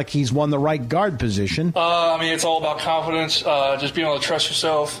looks like he's won the right guard position. It's all about confidence, just being able to trust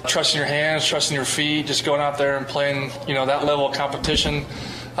yourself, trusting your hands, trusting your feet, just going out there and playing, that level of competition.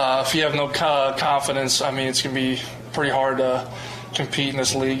 If you have no confidence, it's going to be pretty hard to compete in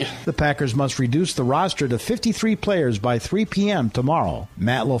this league. The Packers must reduce the roster to 53 players by 3 p.m. tomorrow.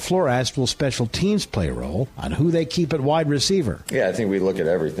 Matt LaFleur asked will special teams play a role on who they keep at wide receiver. Yeah, I think we look at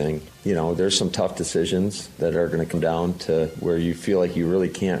everything. There's some tough decisions that are going to come down to where you feel like you really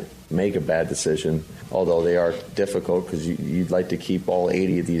can't make a bad decision, although they are difficult because you'd like to keep all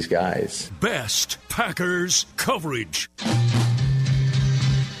 80 of these guys. Best Packers coverage.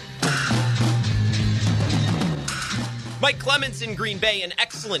 Mike Clemens in Green Bay, an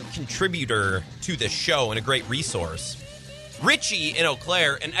excellent contributor to this show and a great resource. Richie in Eau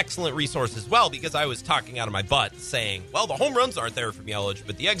Claire, an excellent resource as well, because I was talking out of my butt saying, well, the home runs aren't there from Yelich,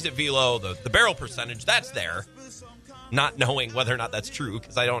 but the exit velo, the barrel percentage, that's there. Not knowing whether or not that's true,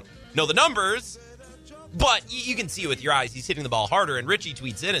 because I don't know the numbers. But you can see it with your eyes. He's hitting the ball harder, and Richie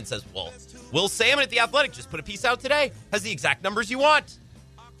tweets in and says, well, Will Salmon at The Athletic just put a piece out today. Has the exact numbers you want.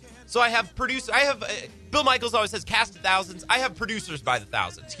 So Bill Michaels always says cast of thousands. I have producers by the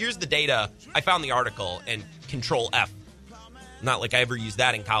thousands. Here's the data. I found the article and Control F. Not like I ever used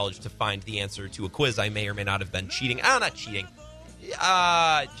that in college to find the answer to a quiz I may or may not have been cheating. Not cheating.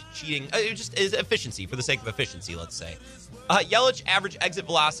 Cheating. It just is efficiency, for the sake of efficiency, let's say. Yelich average exit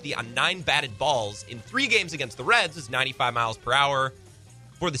velocity on 9 batted balls in 3 games against the Reds is 95 miles per hour.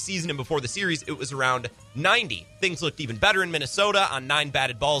 For the season and before the series, it was around 90. Things looked even better in Minnesota on 9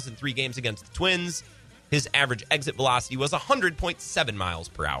 batted balls in 3 games against the Twins. His average exit velocity was 100.7 miles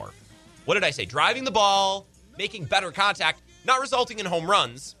per hour. What did I say? Driving the ball, making better contact, not resulting in home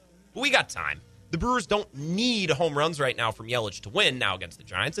runs. But we got time. The Brewers don't need home runs right now from Yelich to win now against the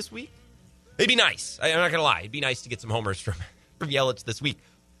Giants this week. It'd be nice. I'm not going to lie. It'd be nice to get some homers from Yelich this week.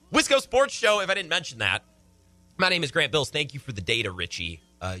 Wisco Sports Show, if I didn't mention that. My name is Grant Bills. Thank you for the data, Richie.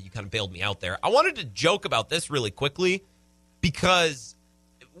 You kind of bailed me out there. I wanted to joke about this really quickly because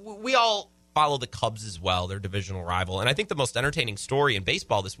we all follow the Cubs as well, their divisional rival. And I think the most entertaining story in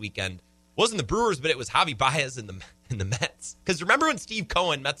baseball this weekend wasn't the Brewers, but it was Javi Baez in the Mets. Because remember when Steve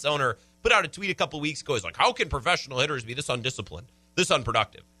Cohen, Mets owner, put out a tweet a couple weeks ago? He's like, how can professional hitters be this undisciplined, this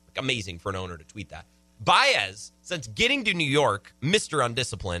unproductive? Like, amazing for an owner to tweet that. Baez, since getting to New York, Mr.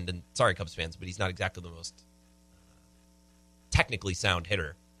 Undisciplined, and sorry, Cubs fans, but he's not exactly the most technically sound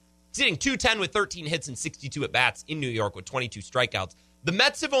hitter. He's hitting .210 with 13 hits and 62 at-bats in New York with 22 strikeouts. The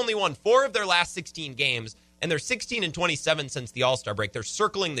Mets have only won 4 of their last 16 games, and they're 16-27 since the All-Star break. They're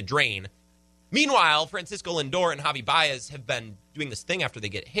circling the drain. Meanwhile, Francisco Lindor and Javi Baez have been doing this thing after they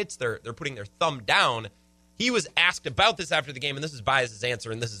get hits. They're putting their thumb down. He was asked about this after the game, and this is Baez's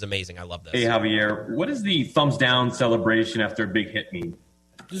answer, and this is amazing. I love this. Hey, Javier, what does the thumbs down celebration after a big hit mean?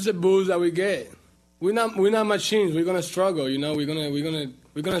 This is the booze that we get. We're not machines. We're gonna struggle.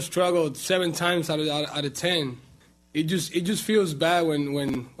 We're gonna struggle 7 times out of 10. It just feels bad when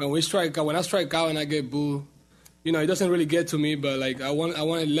we strike out. When I strike out and I get booed, it doesn't really get to me. But like I want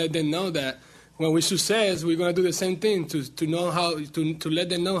to let them know that when we success, we're gonna do the same thing to know how to let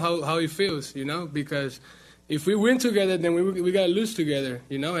them know how it feels. Because if we win together, then we gotta lose together.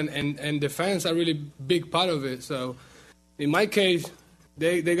 And the fans are really big part of it. So in my case,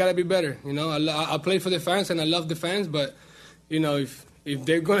 they gotta be better. I play for the fans and I love the fans, but if if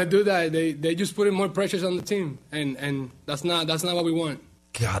they're gonna do that, they just putting more pressures on the team, and that's not what we want.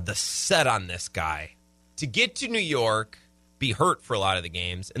 God, the set on this guy to get to New York, be hurt for a lot of the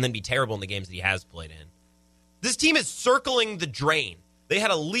games, and then be terrible in the games that he has played in. This team is circling the drain. They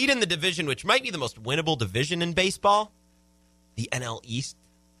had a lead in the division, which might be the most winnable division in baseball, the NL East.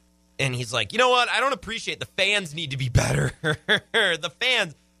 And he's like, you know what? I don't appreciate the fans need to be better. The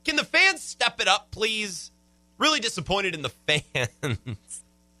fans. Can the fans step it up, please? Really disappointed in the fans.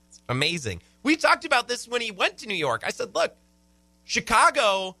 It's amazing. We talked about this when he went to New York. I said, look,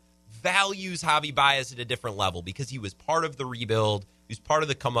 Chicago values Javi Baez at a different level because he was part of the rebuild. He was part of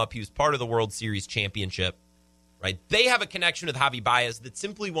the come up. He was part of the World Series championship. Right? They have a connection with Javi Baez that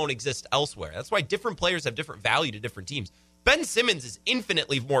simply won't exist elsewhere. That's why different players have different value to different teams. Ben Simmons is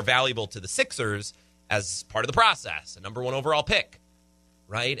infinitely more valuable to the Sixers as part of the process, a number 1 overall pick,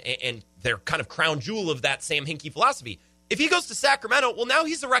 right? And they're kind of crown jewel of that Sam Hinkie philosophy. If he goes to Sacramento, well, now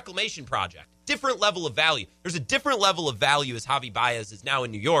he's a reclamation project. Different level of value. There's a different level of value as Javi Baez is now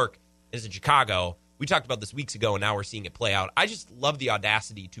in New York, as in Chicago. We talked about this weeks ago, and now we're seeing it play out. I just love the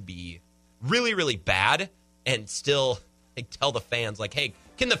audacity to be really, really bad and still tell the fans, like, hey,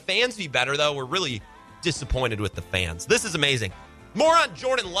 can the fans be better, though? We're really disappointed with the fans. This is amazing. More on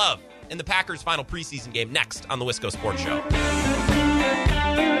Jordan Love in the Packers' final preseason game next on the Wisco Sports Show.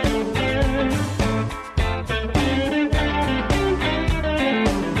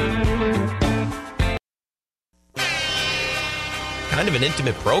 Kind of an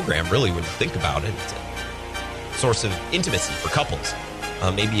intimate program, really, when you think about it. It's a source of intimacy for couples.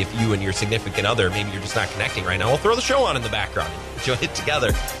 Maybe if you and your significant other, maybe you're just not connecting right now, we'll throw the show on in the background and enjoy it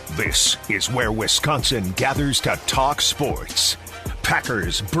together. This is where Wisconsin gathers to talk sports.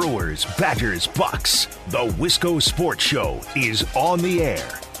 Packers, Brewers, Badgers, Bucks. The Wisco Sports Show is on the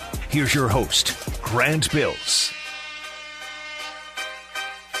air. Here's your host, Grant Bills.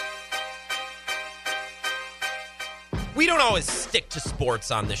 We don't always stick to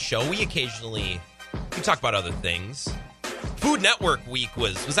sports on this show. We talk about other things. Food Network Week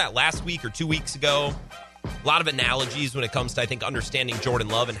was that last week or 2 weeks ago? A lot of analogies when it comes to, I think, understanding Jordan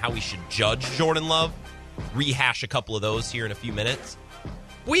Love and how we should judge Jordan Love. Rehash a couple of those here in a few minutes.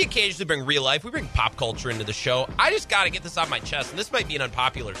 We occasionally bring real life. We bring pop culture into the show. I just got to get this off my chest, and this might be an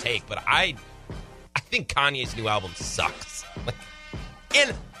unpopular take, but I think Kanye's new album sucks.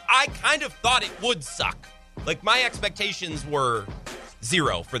 And I kind of thought it would suck. Like, my expectations were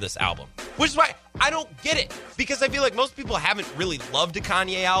 0 for this album, which is why I don't get it, because I feel like most people haven't really loved a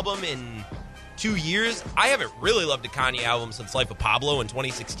Kanye album in 2 years. I haven't really loved a Kanye album since Life of Pablo in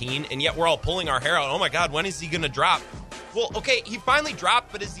 2016, and yet we're all pulling our hair out. Oh my God, when is he going to drop? Well, okay, he finally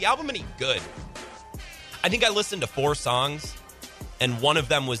dropped, but is the album any good? I think I listened to 4 songs, and one of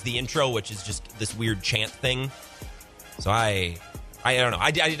them was the intro, which is just this weird chant thing. So I don't know.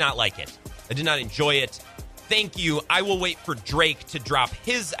 I did not like it. I did not enjoy it. Thank you. I will wait for Drake to drop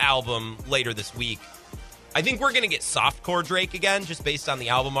his album later this week. I think we're going to get softcore Drake again, just based on the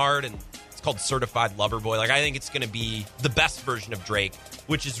album art, and it's called Certified Lover Boy. Like, I think it's going to be the best version of Drake,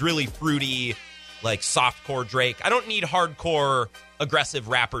 which is really fruity, like softcore Drake. I don't need hardcore, aggressive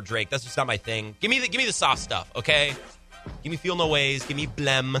rapper Drake. That's just not my thing. Give me the soft stuff, okay? Give me Feel No Ways. Give me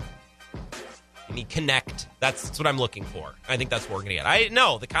Blem. Give me Connect. That's what I'm looking for. I think that's what we're going to get.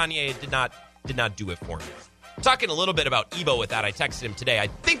 The Kanye did not do it for me. Talking a little bit about Ebo with that. I texted him today. I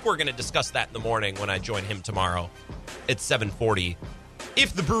think we're going to discuss that in the morning when I join him tomorrow at 7:40.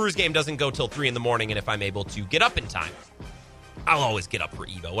 If the Brewers game doesn't go till 3 in the morning and if I'm able to get up in time, I'll always get up for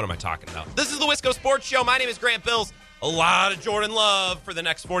Ebo. What am I talking about? This is the Wisco Sports Show. My name is Grant Bills. A lot of Jordan Love for the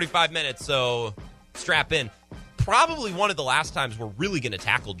next 45 minutes, so strap in. Probably one of the last times we're really going to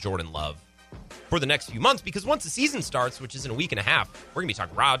tackle Jordan Love for the next few months, because once the season starts, which is in a week and a half, we're going to be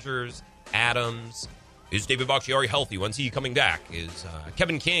talking Rodgers, Adams. Is David Bakhtiari healthy? When's he coming back? Is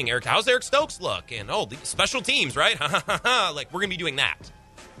Kevin King, how's Eric Stokes look? And, the special teams, right? Like, we're going to be doing that.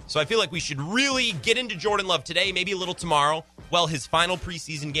 So I feel like we should really get into Jordan Love today, maybe a little tomorrow. Well, his final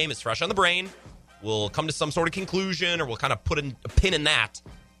preseason game is fresh on the brain. We'll come to some sort of conclusion, or we'll kind of put a pin in that,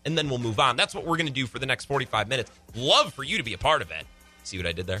 and then we'll move on. That's what we're going to do for the next 45 minutes. Love for you to be a part of it. See what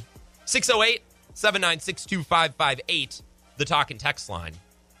I did there? 608-796-2558, the talk and text line.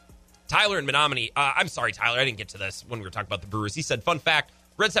 Tyler in Menominee, I'm sorry, Tyler, I didn't get to this when we were talking about the Brewers. He said, fun fact,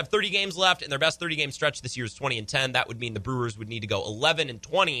 Reds have 30 games left, and their best 30-game stretch this year is 20-10. That would mean the Brewers would need to go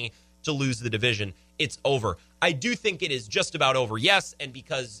 11-20 to lose the division. It's over. I do think it is just about over, yes, and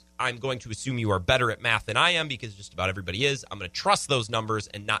because I'm going to assume you are better at math than I am, because just about everybody is, I'm going to trust those numbers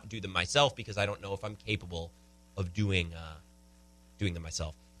and not do them myself, because I don't know if I'm capable of doing them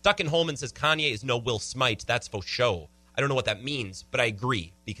myself. Duncan Holman says, Kanye is no Will Smite. That's for show. I don't know what that means, but I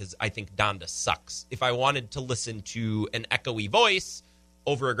agree because I think Donda sucks. If I wanted to listen to an echoey voice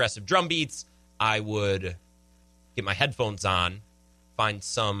over aggressive drum beats, I would get my headphones on, find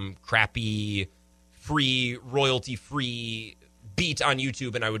some crappy, free, royalty-free beat on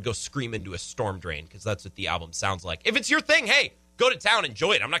YouTube, and I would go scream into a storm drain because that's what the album sounds like. If it's your thing, hey, go to town,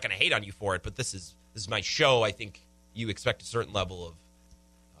 enjoy it. I'm not going to hate on you for it, but this is my show. I think you expect a certain level of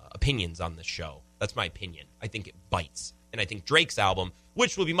opinions on this show. That's my opinion. I think it bites. And I think Drake's album,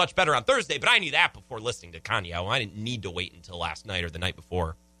 which will be much better on Thursday, but I knew that before listening to Kanye album. I didn't need to wait until last night or the night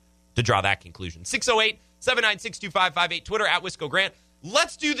before to draw that conclusion. 608-796-2558, Twitter at Wisco Grant.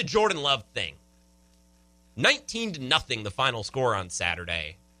 Let's do the Jordan Love thing. 19-0, the final score on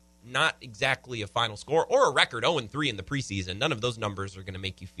Saturday. Not exactly a final score or a record 0-3 in the preseason. None of those numbers are going to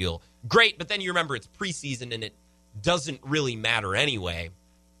make you feel great, but then you remember it's preseason and it doesn't really matter anyway.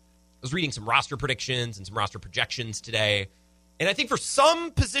 I was reading some roster predictions and some roster projections today, and I think for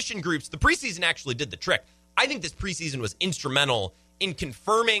some position groups, the preseason actually did the trick. I think this preseason was instrumental in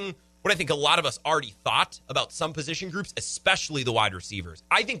confirming what I think a lot of us already thought about some position groups, especially the wide receivers.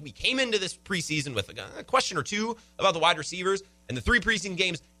 I think we came into this preseason with a question or two about the wide receivers, and the 3 preseason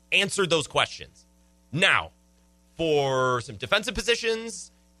games answered those questions. Now, for some defensive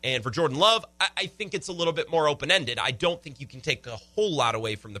positions and for Jordan Love, I think it's a little bit more open-ended. I don't think you can take a whole lot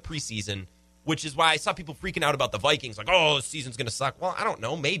away from the preseason, which is why I saw people freaking out about the Vikings, like, oh, this season's going to suck. Well, I don't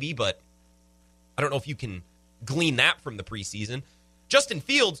know, maybe, but I don't know if you can glean that from the preseason. Justin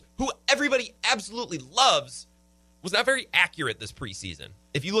Fields, who everybody absolutely loves, was not very accurate this preseason.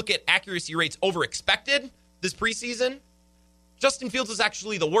 If you look at accuracy rates over expected this preseason, Justin Fields is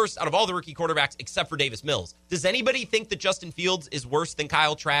actually the worst out of all the rookie quarterbacks except for Davis Mills. Does anybody think that Justin Fields is worse than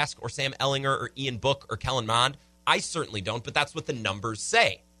Kyle Trask or Sam Ehlinger or Ian Book or Kellen Mond? I certainly don't, but that's what the numbers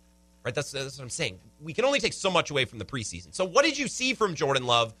say. Right? That's what I'm saying. We can only take so much away from the preseason. So what did you see from Jordan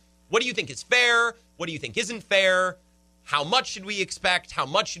Love? What do you think is fair? What do you think isn't fair? How much should we expect? How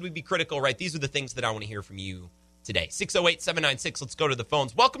much should we be critical? Right? These are the things that I want to hear from you today. 608-796. Let's go to the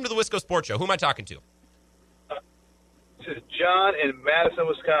phones. Welcome to the Wisco Sports Show. Who am I talking to? This is John in Madison,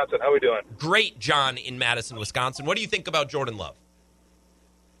 Wisconsin. How are we doing? Great, John in Madison, Wisconsin. What do you think about Jordan Love?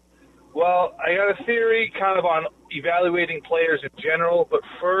 Well, I got a theory kind of on evaluating players in general, but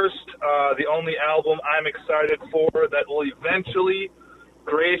first, the only album I'm excited for that will eventually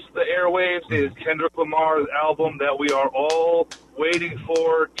grace the airwaves is Kendrick Lamar's album that we are all waiting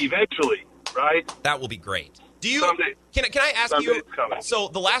for eventually, right? That will be great. Do you? Someday. Can I ask Someday you? it's coming. So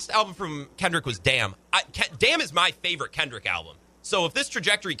the last album from Kendrick was Damn. Damn is my favorite Kendrick album. So if this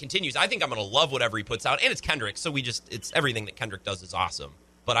trajectory continues, I think I'm going to love whatever he puts out. And it's Kendrick, so it's everything that Kendrick does is awesome.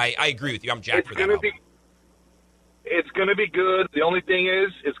 But I agree with you. I'm jacked for that album. It's going to be good. The only thing is,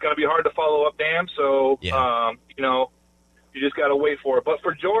 it's going to be hard to follow up Damn. So, you just got to wait for it. But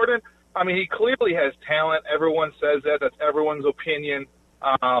for Jordan, I mean, he clearly has talent. Everyone says that. That's everyone's opinion.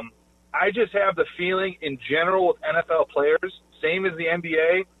 I just have the feeling in general with NFL players, same as the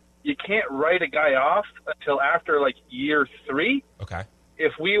NBA, you can't write a guy off until after, like, year 3. Okay.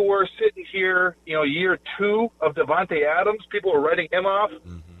 If we were sitting here, year 2 of Devontae Adams, people were writing him off.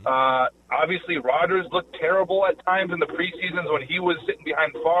 Mm-hmm. Obviously, Rodgers looked terrible at times in the preseasons when he was sitting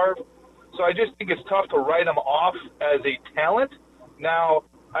behind Favre. So I just think it's tough to write him off as a talent. Now,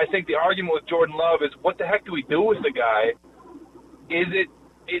 I think the argument with Jordan Love is, what the heck do we do with the guy?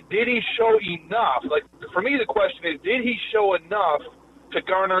 Did he show enough? Like, for me, the question is, did he show enough to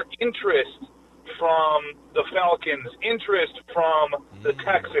garner interest from the Falcons, interest from the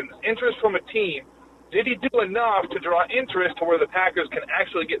Texans, interest from a team? Did he do enough to draw interest to where the Packers can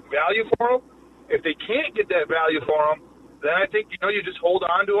actually get value for him? If they can't get that value for him, then I think, you just hold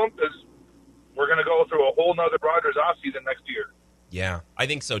on to him because we're going to go through a whole nother Rodgers offseason next year. Yeah, I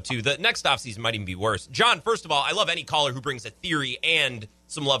think so, too. The next offseason might even be worse. John, first of all, I love any caller who brings a theory and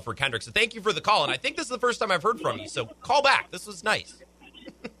some love for Kendrick. So thank you for the call. And I think this is the first time I've heard from you. So call back. This was nice.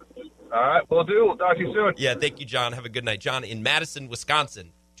 All right, we'll do. We'll talk to you soon. Yeah, thank you, John. Have a good night. John in Madison,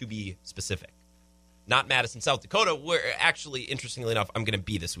 Wisconsin, to be specific. Not Madison, South Dakota, where actually, interestingly enough, I'm going to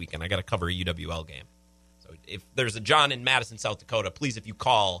be this weekend. I got to cover a UWL game. So if there's a John in Madison, South Dakota, please, if you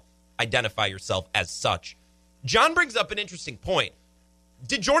call, identify yourself as such. John brings up an interesting point.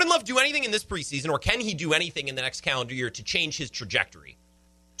 Did Jordan Love do anything in this preseason, or can he do anything in the next calendar year to change his trajectory?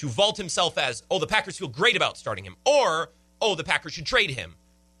 To vault himself as, the Packers feel great about starting him, or, the Packers should trade him,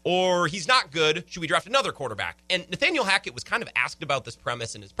 or he's not good, should we draft another quarterback? And Nathaniel Hackett was kind of asked about this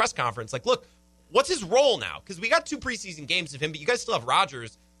premise in his press conference, like, look, what's his role now? Because we got 2 preseason games of him, but you guys still have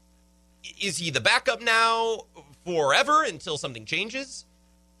Rodgers. Is he the backup now forever until something changes?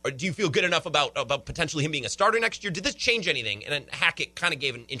 Or do you feel good enough about potentially him being a starter next year? Did this change anything? And then Hackett kind of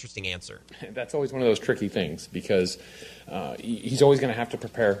gave an interesting answer. That's always one of those tricky things because he's always going to have to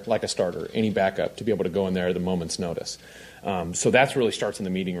prepare like a starter, any backup, to be able to go in there at a moment's notice. So that's really starts in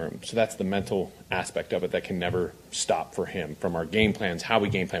the meeting room. So that's the mental aspect of it that can never stop for him, from our game plans, how we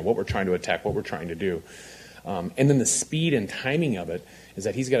game plan, what we're trying to attack, what we're trying to do. And then the speed and timing of it is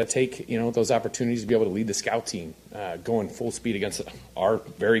that he's got to take those opportunities to be able to lead the scout team going full speed against our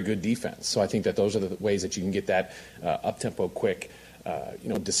very good defense. So I think that those are the ways that you can get that up-tempo, quick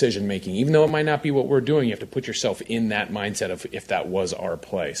decision making. Even though it might not be what we're doing, you have to put yourself in that mindset of if that was our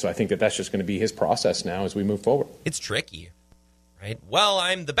play. So I think that that's just going to be his process now as we move forward. It's tricky, right? Well,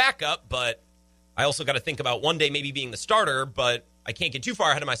 I'm the backup, but I also got to think about one day maybe being the starter, but I can't get too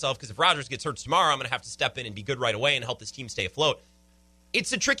far ahead of myself because if Rodgers gets hurt tomorrow, I'm going to have to step in and be good right away and help this team stay afloat.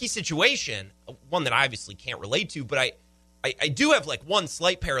 It's a tricky situation, one that I obviously can't relate to, but I do have like one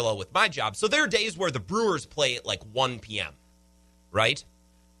slight parallel with my job. So there are days where the Brewers play at like 1 p.m., right?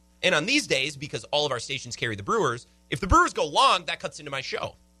 And on these days, because all of our stations carry the Brewers, if the Brewers go long, that cuts into my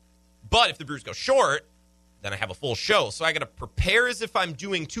show. But if the Brewers go short, then I have a full show. So I got to prepare as if I'm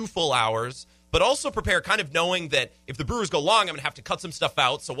doing 2 full hours, but also prepare kind of knowing that if the Brewers go long, I'm going to have to cut some stuff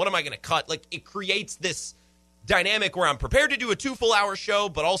out. So what am I going to cut? Like, it creates this dynamic where I'm prepared to do a 2 full hour show,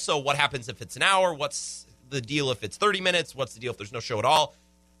 but also what happens if it's an hour? What's the deal if it's 30 minutes? What's the deal if there's no show at all?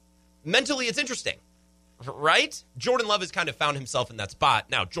 Mentally, it's interesting, right? Jordan Love has kind of found himself in that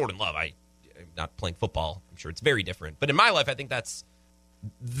spot. Now, Jordan Love, I'm not playing football. I'm sure it's very different. But in my life, I think that's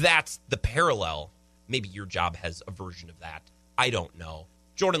the parallel. Maybe your job has a version of that. I don't know.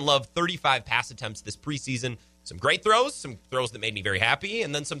 Jordan Love, 35 pass attempts this preseason. Some great throws, some throws that made me very happy,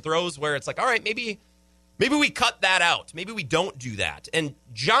 and then some throws where it's like, all right, maybe we cut that out. Maybe we don't do that. And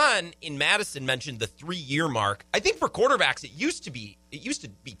John in Madison mentioned the 3-year mark. I think for quarterbacks, it used to be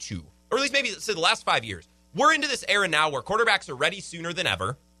 2, or at least maybe the last 5 years. We're into this era now where quarterbacks are ready sooner than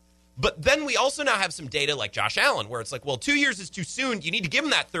ever. But then we also now have some data like Josh Allen, where it's like, well, 2 years is too soon. You need to give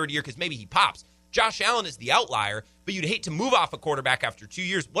him that 3rd year because maybe he pops. Josh Allen is the outlier, but you'd hate to move off a quarterback after 2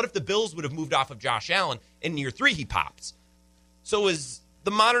 years. What if the Bills would have moved off of Josh Allen and in year 3 he pops? So as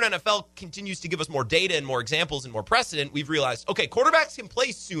the modern NFL continues to give us more data and more examples and more precedent, we've realized, okay, quarterbacks can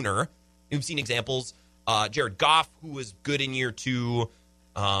play sooner. We've seen examples. Jared Goff, who was good in year 2,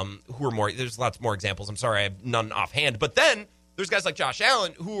 there's lots more examples. I'm sorry, I have none offhand. But then there's guys like Josh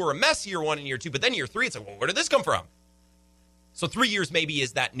Allen who were a mess year 1 and year 2, but then year 3, it's like, well, where did this come from? So 3 years maybe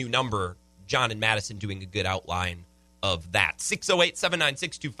is that new number. John and Madison doing a good outline of that.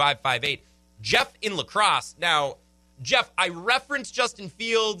 608-796-2558. Jeff in La Crosse. Now, Jeff, I referenced Justin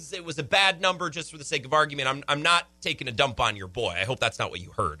Fields. It was a bad number just for the sake of argument. I'm not taking a dump on your boy. I hope that's not what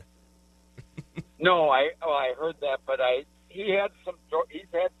you heard. No, I heard that, but he's had some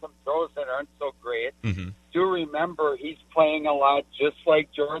throws that aren't so great. Mm-hmm. Do remember he's playing a lot just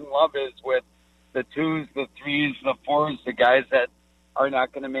like Jordan Love is with the 2s, the 3s, the 4s, the guys that are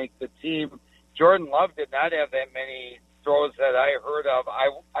not going to make the team. Jordan Love did not have that many throws that I heard of. I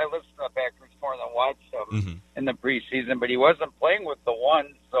listened to the Packers more than watched them in the preseason, but he wasn't playing with the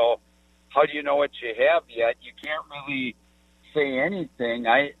 1s, so how do you know what you have yet? You can't really say anything.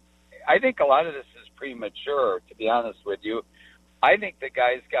 I think a lot of this is premature, to be honest with you. I think the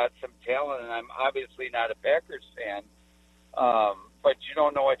guy's got some talent, and I'm obviously not a Packers fan, but you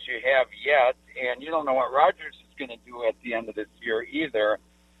don't know what you have yet, and you don't know what Rodgers is going to do at the end of this year either.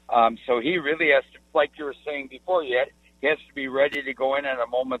 So he really has to, like you were saying before, he has to be ready to go in at a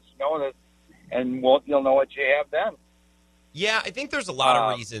moment's notice, and you'll know what you have then. Yeah, I think there's a lot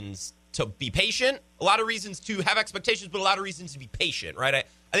of reasons to be patient, a lot of reasons to have expectations, but a lot of reasons to be patient, right? I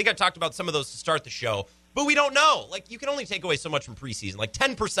think I talked about some of those to start the show, but we don't know. Like, you can only take away so much from preseason. Like,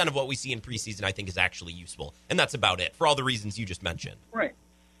 10% of what we see in preseason I think is actually useful, and that's about it, for all the reasons you just mentioned. Right.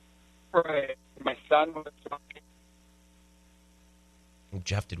 My son was talking.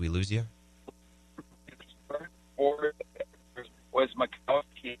 Jeff, did we lose you? Was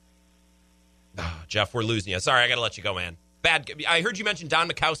Majkowski. Oh, Jeff, we're losing you. Sorry, I got to let you go, man. I heard you mention Don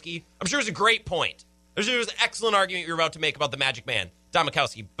Majkowski. I'm sure it was a great point. There's an excellent argument you're about to make about the Magic Man, Don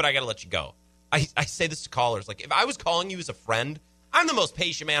Majkowski, but I got to let you go. I say this to callers. Like, if I was calling you as a friend, I'm the most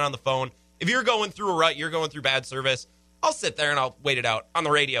patient man on the phone. If you're going through a rut, you're going through bad service, I'll sit there and I'll wait it out. On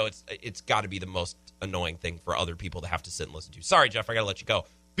the radio, it's got to be the most annoying thing for other people to have to sit and listen to. Sorry, Jeff, I got to let you go.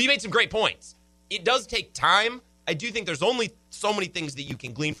 But you made some great points. It does take time. I do think there's only so many things that you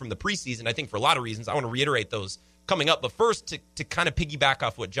can glean from the preseason. I think for a lot of reasons. I want to reiterate those coming up. But first, to kind of piggyback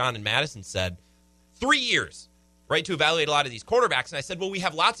off what John and Madison said, 3 years, right, to evaluate a lot of these quarterbacks. And I said, well, we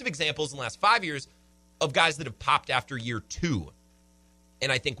have lots of examples in the last 5 years of guys that have popped after year 2.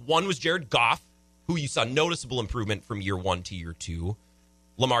 And I think one was Jared Goff, who you saw noticeable improvement from year 1 to year 2.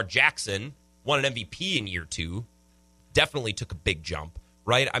 Lamar Jackson won an MVP in year 2. Definitely took a big jump,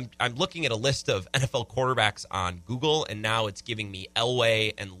 right? I'm looking at a list of NFL quarterbacks on Google, and now it's giving me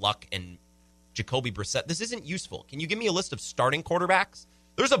Elway and Luck and Jacoby Brissett. This isn't useful. Can you give me a list of starting quarterbacks?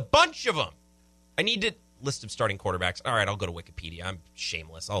 There's a bunch of them. I need a list of starting quarterbacks. All right, I'll go to Wikipedia. I'm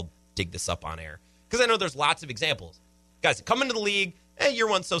shameless. I'll dig this up on air because I know there's lots of examples. Guys that come into the league, year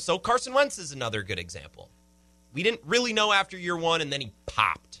 1 so-so. Carson Wentz is another good example. We didn't really know after year 1, and then he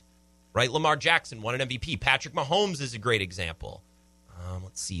popped, right? Lamar Jackson won an MVP. Patrick Mahomes is a great example.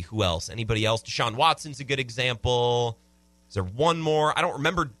 Let's see, who else? Anybody else? Deshaun Watson's a good example. Is there one more? I don't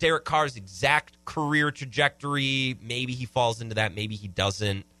remember Derek Carr's exact career trajectory. Maybe he falls into that. Maybe he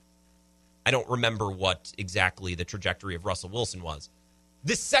doesn't. I don't remember what exactly the trajectory of Russell Wilson was.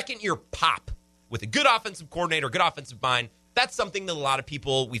 This second-year pop with a good offensive coordinator, good offensive mind, that's something that a lot of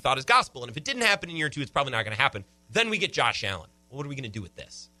people, we thought is gospel. And if it didn't happen in year 2, it's probably not going to happen. Then we get Josh Allen. Well, what are we going to do with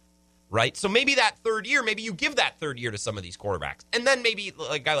this? Right? So maybe that third year, maybe you give that third year to some of these quarterbacks. And then maybe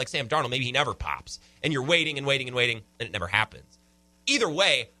a guy like Sam Darnold, maybe he never pops. And you're waiting and waiting and waiting, and it never happens. Either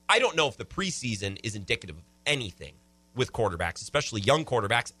way, I don't know if the preseason is indicative of anything with quarterbacks, especially young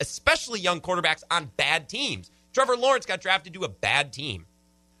quarterbacks on bad teams. Trevor Lawrence got drafted to a bad team.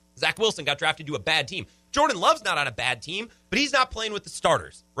 Zach Wilson got drafted to a bad team. Jordan Love's not on a bad team, but he's not playing with the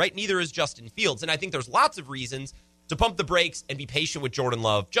starters, right? Neither is Justin Fields. And I think there's lots of reasons to pump the brakes and be patient with Jordan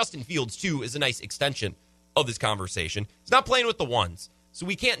Love. Justin Fields, too, is a nice extension of this conversation. He's not playing with the ones, so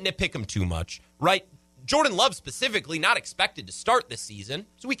we can't nitpick him too much, right? Jordan Love specifically not expected to start this season,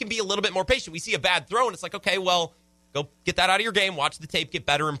 so we can be a little bit more patient. We see a bad throw, and it's like, okay, well, go get that out of your game, watch the tape, get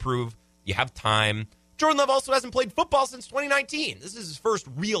better, improve. You have time. Jordan Love also hasn't played football since 2019. This is his first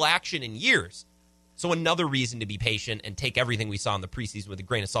real action in years. So another reason to be patient and take everything we saw in the preseason with a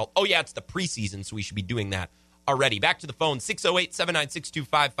grain of salt. Oh, yeah, it's the preseason, so we should be doing that already. Back to the phone,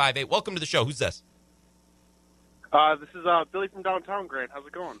 608-796-2558. Welcome to the show. Who's this? This is Billy from downtown, Grant. How's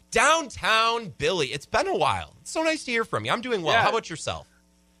it going? Downtown Billy. It's been a while. It's so nice to hear from you. I'm doing well. Yeah. How about yourself?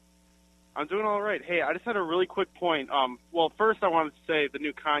 I'm doing all right. Hey, I just had a really quick point. Well, first I wanted to say the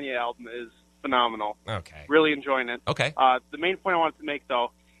new Kanye album is phenomenal. Okay. Really enjoying it. Okay. The main point I wanted to make,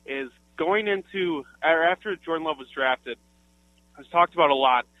 though, is going into after Jordan Love was drafted, it was talked about a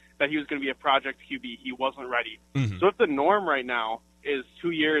lot that he was going to be a project QB. He wasn't ready. Mm-hmm. So if the norm right now is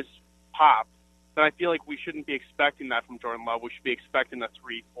 2 years pop, then I feel like we shouldn't be expecting that from Jordan Love. We should be expecting a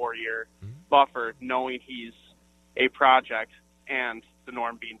 3-4 year buffer, knowing he's a project, and the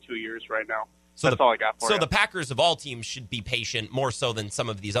norm being 2 years right now. So that's all I got for you. So the Packers of all teams should be patient, more so than some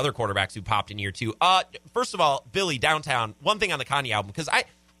of these other quarterbacks who popped in year 2. First of all, Billy, downtown, one thing on the Kanye album, because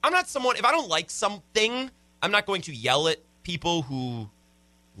I'm not someone, if I don't like something, I'm not going to yell at people who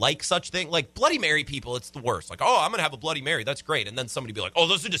like such thing. Like Bloody Mary people, it's the worst. Like, oh, I'm going to have a Bloody Mary. That's great. And then somebody be like, oh,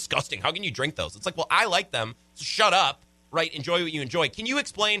 those are disgusting. How can you drink those? It's like, well, I like them. So shut up, right? Enjoy what you enjoy. Can you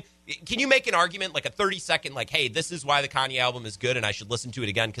explain, can you make an argument, like a 30-second, like, hey, this is why the Kanye album is good and I should listen to it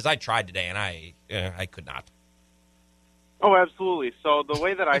again? Because I tried today and I could not. Oh, absolutely. So the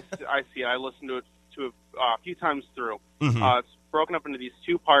way that I see it, I listened to it a few times through. Mm-hmm. It's broken up into these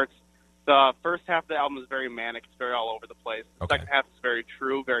two parts. The first half of the album is very manic. It's very all over the place. The second half is very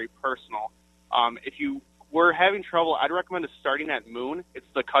true, very personal. If you were having trouble, I'd recommend starting at Moon. It's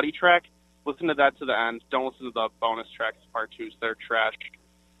the Cuddy track. Listen to that to the end. Don't listen to the bonus tracks, part 2s. They're trash.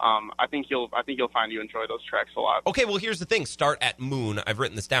 I think you'll find you enjoy those tracks a lot. Okay, well, here's the thing. Start at Moon. I've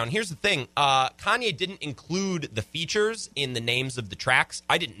written this down. Here's the thing. Kanye didn't include the features in the names of the tracks.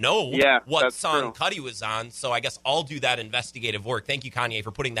 I didn't know what song Cuddy was on, so I guess I'll do that investigative work. Thank you, Kanye,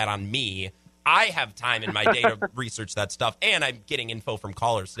 for putting that on me. I have time in my day to research that stuff, and I'm getting info from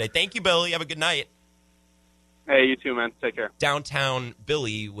callers today. Thank you, Billy. Have a good night. Hey, you too, man. Take care. Downtown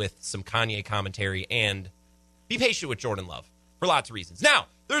Billy with some Kanye commentary, and be patient with Jordan Love for lots of reasons. Now,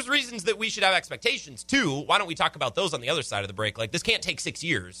 there's reasons that we should have expectations, too. Why don't we talk about those on the other side of the break? Like, this can't take 6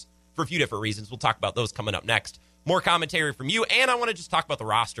 years for a few different reasons. We'll talk about those coming up next. More commentary from you, and I want to just talk about the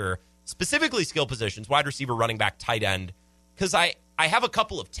roster, specifically skill positions, wide receiver, running back, tight end, because I have a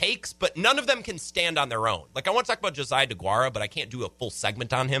couple of takes, but none of them can stand on their own. Like, I want to talk about Josiah DeGuara, but I can't do a full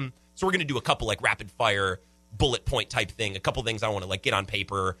segment on him. So we're going to do a couple, like, rapid-fire, bullet point type thing, a couple things I want to, like, get on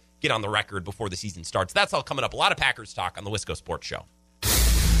paper, get on the record before the season starts. That's all coming up. A lot of Packers talk on the Wisco Sports Show.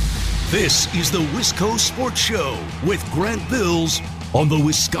 This is the Wisco Sports Show with Grant Bills on the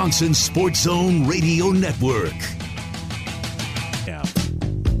Wisconsin Sports Zone Radio Network. Yeah.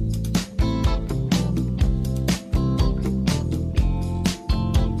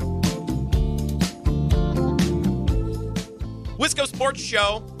 Wisco Sports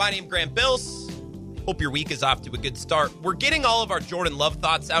Show. My name is Grant Bills. Hope your week is off to a good start. We're getting all of our Jordan Love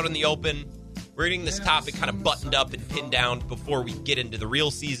thoughts out in the open. We're getting this topic kind of buttoned up and pinned down before we get into the real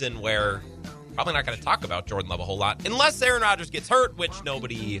season, where probably not going to talk about Jordan Love a whole lot, unless Aaron Rodgers gets hurt, which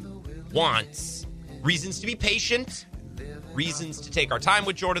nobody wants. Reasons to be patient. Reasons to take our time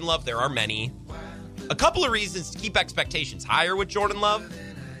with Jordan Love. There are many. A couple of reasons to keep expectations higher with Jordan Love.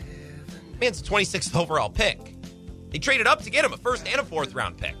 Man's a 26th overall pick. They traded up to get him a first and a fourth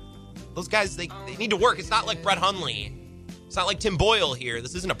round pick. Those guys, they need to work. It's not like Brett Hundley. It's not like Tim Boyle here.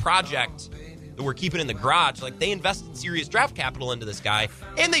 This isn't a project that we're keeping in the garage. Like, they invested serious draft capital into this guy,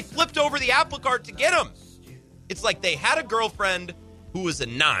 and they flipped over the apple cart to get him. It's like they had a girlfriend who was a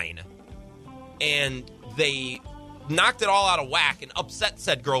 9, and they knocked it all out of whack and upset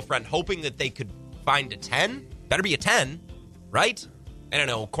said girlfriend, hoping that they could find a 10. Better be a 10, right? I don't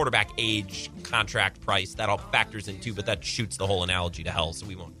know, quarterback age, contract price, that all factors in too, but that shoots the whole analogy to hell, so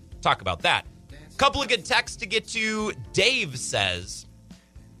we won't talk about that. Couple of good texts to get to. Dave says,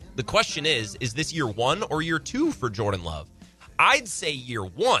 the question is this year 1 or year 2 for Jordan Love? I'd say year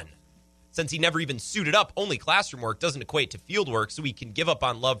 1, since he never even suited up. Only classroom work doesn't equate to field work, so we can give up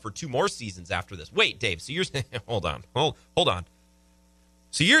on Love for 2 more seasons after this. Wait, Dave, so you're saying, hold on.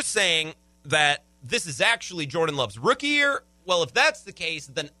 So you're saying that this is actually Jordan Love's rookie year? Well, if that's the case,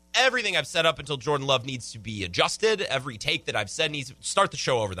 then everything I've said up until Jordan Love needs to be adjusted. Every take that I've said needs to start the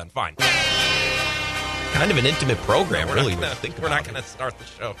show over then. Fine. Kind of an intimate program, really. We're not going to start the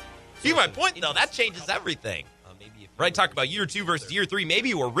show. See my point, though? That changes everything. Right? Talk about year 2 versus year 3.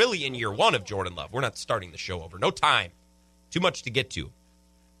 Maybe we're really in year 1 of Jordan Love. We're not starting the show over. No time. Too much to get to.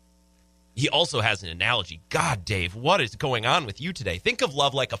 He also has an analogy. God, Dave, what is going on with you today? Think of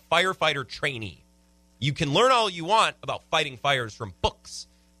Love like a firefighter trainee. You can learn all you want about fighting fires from books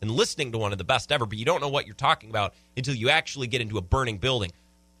and listening to one of the best ever, but you don't know what you're talking about until you actually get into a burning building.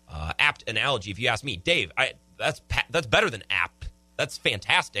 Apt analogy, if you ask me. Dave, that's better than apt. That's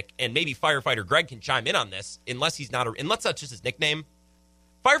fantastic, and maybe Firefighter Greg can chime in on this, unless that's just his nickname.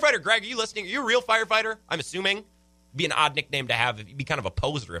 Firefighter Greg, are you listening? Are you a real firefighter? I'm assuming. It'd be an odd nickname to have. You'd be kind of a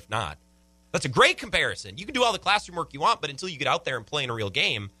poser if not. That's a great comparison. You can do all the classroom work you want, but until you get out there and play in a real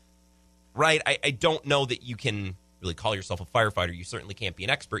game, right, I don't know that you can really call yourself a firefighter. You certainly can't be an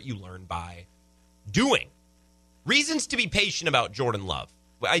expert. You learn by doing. Reasons to be patient about Jordan Love.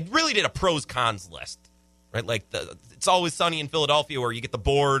 I really did a pros cons list, right? Like It's Always Sunny in Philadelphia, where you get the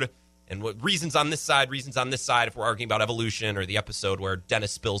board and what reasons on this side, if we're arguing about evolution, or the episode where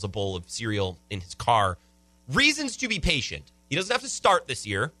Dennis spills a bowl of cereal in his car. Reasons to be patient. He doesn't have to start this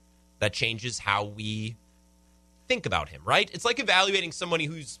year. That changes how we think about him, right? It's like evaluating somebody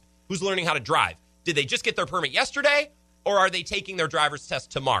who's learning how to drive. Did they just get their permit yesterday, or are they taking their driver's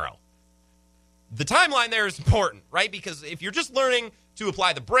test tomorrow? The timeline there is important, right? Because if you're just learning to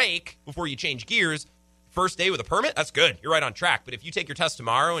apply the brake before you change gears, first day with a permit, that's good. You're right on track. But if you take your test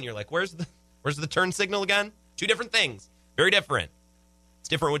tomorrow and you're like, where's the turn signal again? 2 different things. Very different. It's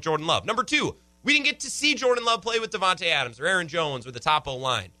different with Jordan Love. Number 2, we didn't get to see Jordan Love play with Devontae Adams or Aaron Jones or the top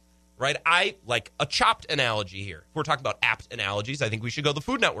O-line, right? I like a chopped analogy here. If we're talking about apt analogies, I think we should go the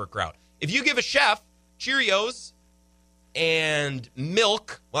Food Network route. If you give a chef Cheerios and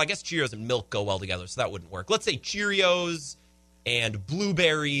milk, well, I guess Cheerios and milk go well together, so that wouldn't work. Let's say Cheerios and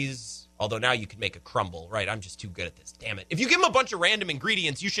blueberries, although now you could make a crumble, right? I'm just too good at this. Damn it. If you give him a bunch of random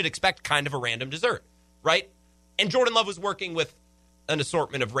ingredients, you should expect kind of a random dessert, right? And Jordan Love was working with an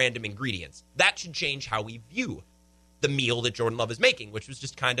assortment of random ingredients. That should change how we view the meal that Jordan Love is making, which was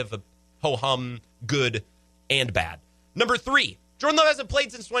just kind of a ho-hum, good and bad. Number 3, Jordan Love hasn't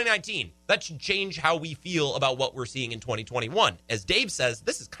played since 2019. That should change how we feel about what we're seeing in 2021. As Dave says,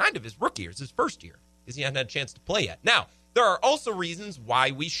 this is kind of his rookie year. It's his first year because he hasn't had a chance to play yet. Now, there are also reasons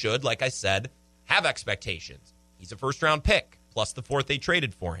why we should, like I said, have expectations. He's a first-round pick, plus the 4th they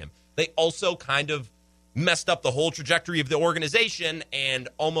traded for him. They also kind of messed up the whole trajectory of the organization and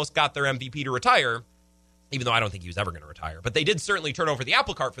almost got their MVP to retire, even though I don't think he was ever going to retire. But they did certainly turn over the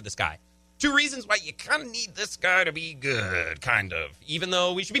apple cart for this guy. 2 reasons why you kind of need this guy to be good, kind of. Even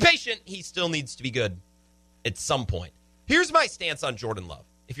though we should be patient, he still needs to be good at some point. Here's my stance on Jordan Love.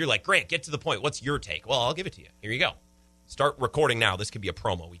 If you're like, Grant, get to the point. What's your take? Well, I'll give it to you. Here you go. Start recording now. This could be a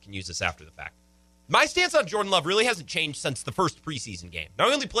promo. We can use this after the fact. My stance on Jordan Love really hasn't changed since the first preseason game. Now,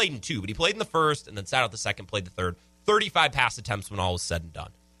 he only played in 2, but he played in the first and then sat out the second, played the third. 35 pass attempts when all was said and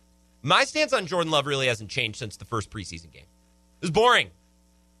done. My stance on Jordan Love really hasn't changed since the first preseason game. It was boring.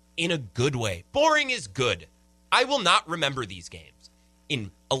 In a good way. Boring is good. I will not remember these games. In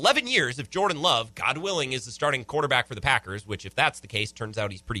 11 years, if Jordan Love, God willing, is the starting quarterback for the Packers, which if that's the case, turns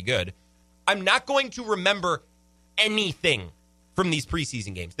out he's pretty good, I'm not going to remember anything from these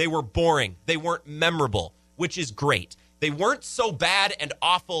preseason games. They were boring. They weren't memorable, which is great. They weren't so bad and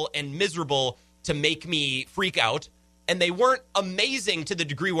awful and miserable to make me freak out, and they weren't amazing to the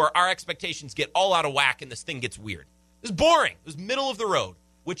degree where our expectations get all out of whack and this thing gets weird. It was boring. It was middle of the road,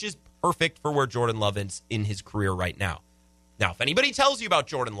 which is perfect for where Jordan Love is in his career right now. Now, if anybody tells you about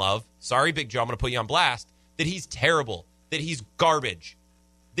Jordan Love, sorry, Big Joe, I'm going to put you on blast, that he's terrible, that he's garbage,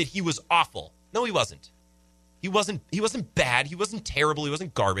 that he was awful. No, he wasn't. He wasn't bad. He wasn't terrible. He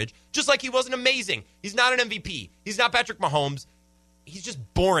wasn't garbage. Just like he wasn't amazing. He's not an MVP. He's not Patrick Mahomes. He's just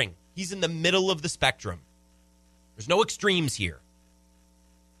boring. He's in the middle of the spectrum. There's no extremes here.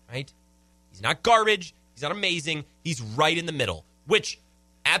 Right? He's not garbage. He's not amazing. He's right in the middle, which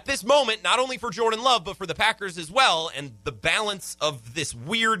at this moment, not only for Jordan Love, but for the Packers as well, and the balance of this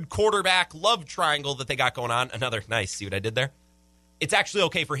weird quarterback love triangle that they got going on. Another nice, see what I did there? It's actually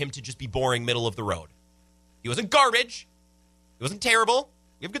okay for him to just be boring, middle of the road. He wasn't garbage. He wasn't terrible.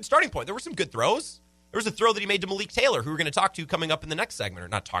 We have a good starting point. There were some good throws. There was a throw that he made to Malik Taylor, who we're going to talk to coming up in the next segment. Or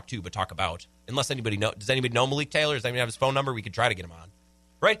not talk to, but talk about. Unless anybody know. Does anybody know Malik Taylor? Does anybody have his phone number? We could try to get him on.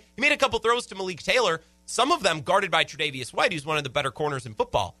 Right? He made a couple throws to Malik Taylor. Some of them guarded by Tre'Davious White, who's one of the better corners in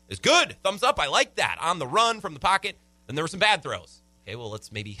football. It's good. Thumbs up. I like that. On the run from the pocket. Then there were some bad throws. Okay, well,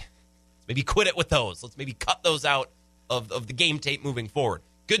 let's maybe quit it with those. Let's maybe cut those out of the game tape moving forward.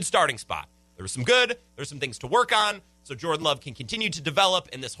 Good starting spot. There was some good. There's some things to work on. So Jordan Love can continue to develop,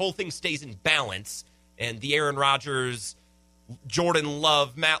 and this whole thing stays in balance. And the Aaron Rodgers, Jordan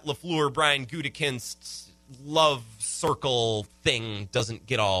Love, Matt LaFleur, Brian Gutekunst love circle thing doesn't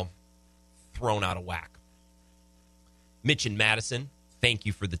get all thrown out of whack. Mitch and Madison, thank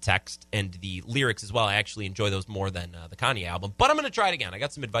you for the text and the lyrics as well. I actually enjoy those more than the Kanye album. But I'm going to try it again. I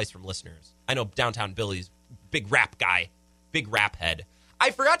got some advice from listeners. I know Downtown Billy's big rap guy, big rap head. I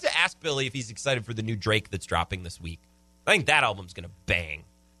forgot to ask Billy if he's excited for the new Drake that's dropping this week. I think that album's going to bang.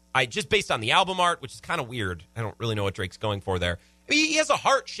 Just based on the album art, which is kind of weird. I don't really know what Drake's going for there. I mean, he has a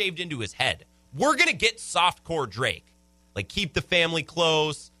heart shaved into his head. We're going to get softcore Drake. Like Keep the Family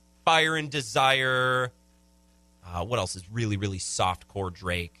Close, Fire and Desire. What else is really, really softcore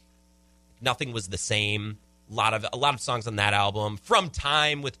Drake? Nothing Was the Same. A lot of songs on that album. From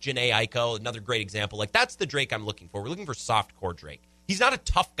Time with Jhené Aiko, another great example. Like, that's the Drake I'm looking for. We're looking for softcore Drake. He's not a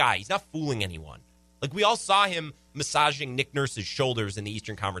tough guy. He's not fooling anyone. Like, we all saw him massaging Nick Nurse's shoulders in the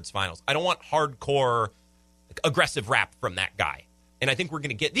Eastern Conference Finals. I don't want hardcore, aggressive rap from that guy. And I think we're going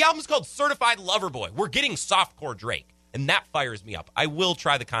to get... The album's called Certified Lover Boy. We're getting softcore Drake. And that fires me up. I will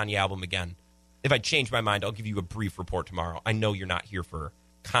try the Kanye album again. If I change my mind, I'll give you a brief report tomorrow. I know you're not here for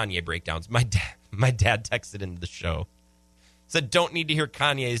Kanye breakdowns. My dad texted into the show. Said, don't need to hear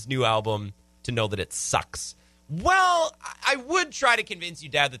Kanye's new album to know that it sucks. Well, I would try to convince you,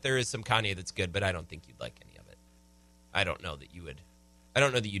 Dad, that there is some Kanye that's good, but I don't think you'd like any of it. I don't know that you would. I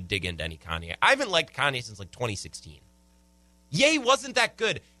don't know that you'd dig into any Kanye. I haven't liked Kanye since, 2016. Ye wasn't that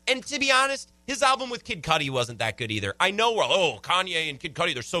good. And to be honest, his album with Kid Cudi wasn't that good either. I know, Kanye and Kid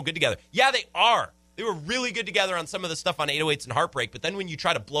Cudi, they're so good together. Yeah, they are. They were really good together on some of the stuff on 808s and Heartbreak, but then when you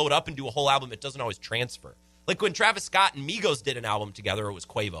try to blow it up and do a whole album, it doesn't always transfer. Like when Travis Scott and Migos did an album together, it was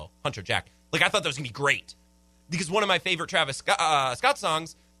Quavo, Hunter Jack. I thought that was going to be great. Because one of my favorite Travis Scott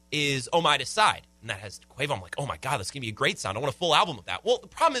songs is Oh My Decide. And that has Quavo. I'm like, oh my God, that's going to be a great sound. I want a full album of that. Well, the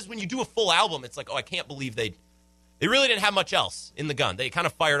problem is when you do a full album, it's like, I can't believe they really didn't have much else in the gun. They kind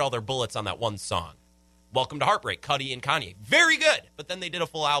of fired all their bullets on that one song. Welcome to Heartbreak, Cudi and Kanye. Very good. But then they did a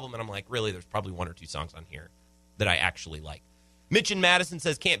full album, and I'm like, really, there's probably one or two songs on here that I actually like. Mitch in Madison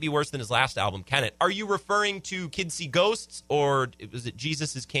says, can't be worse than his last album, can it? Are you referring to Kids See Ghosts, or was it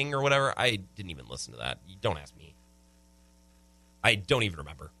Jesus is King or whatever? I didn't even listen to that. Don't ask me. I don't even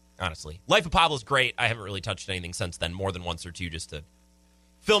remember, honestly. Life of Pablo is great. I haven't really touched anything since then, more than once or two, just to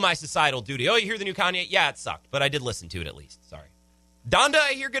fill my societal duty. Oh, you hear the new Kanye? Yeah, it sucked, but I did listen to it at least. Sorry. Donda,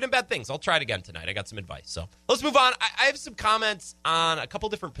 I hear good and bad things. I'll try it again tonight. I got some advice. So let's move on. I have some comments on a couple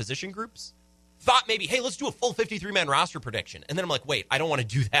different position groups. Thought maybe, hey, let's do a full 53-man roster prediction. And then I'm like, wait, I don't want to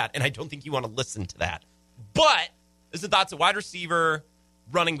do that, and I don't think you want to listen to that. But there's the thoughts of wide receiver,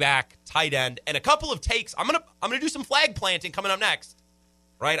 running back, tight end, and a couple of takes. I'm gonna do some flag planting coming up next.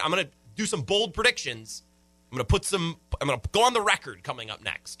 Right? I'm gonna do some bold predictions. I'm gonna go on the record coming up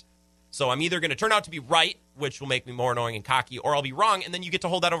next. So I'm either gonna turn out to be right, which will make me more annoying and cocky, or I'll be wrong, and then you get to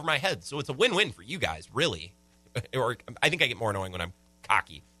hold that over my head. So it's a win-win for you guys, really. Or I think I get more annoying when I'm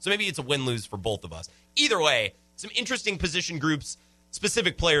cocky. So maybe it's a win-lose for both of us. Either way, some interesting position groups,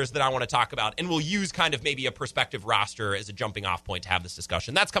 specific players that I want to talk about, and we'll use kind of maybe a prospective roster as a jumping off point to have this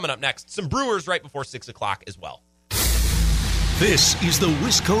discussion. That's coming up next. Some Brewers right before 6 o'clock as well. This is the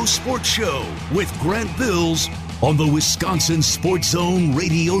Wisco Sports Show with Grant Bills on the Wisconsin Sports Zone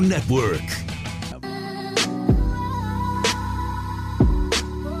Radio Network.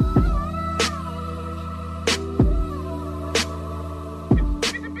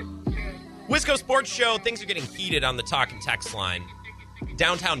 Wisco Sports Show. Things are getting heated on the talk and text line.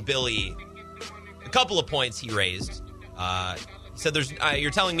 Downtown Billy, a couple of points he raised. He said, you're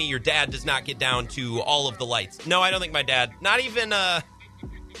telling me your dad does not get down to all of the lights. No, I don't think my dad, not even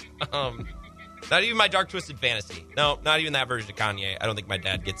my Dark Twisted Fantasy. No, not even that version of Kanye. I don't think my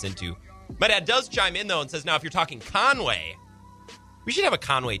dad gets into. My dad does chime in, though, and says, now, if you're talking Conway, we should have a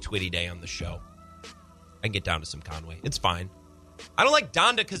Conway Twitty Day on the show. I can get down to some Conway. It's fine. I don't like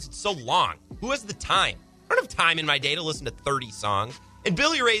Donda because it's so long. Who has the time? I don't have time in my day to listen to 30 songs. And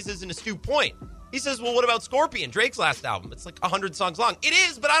Billy raises an astute point. He says, well, what about Scorpion, Drake's last album? It's like 100 songs long. It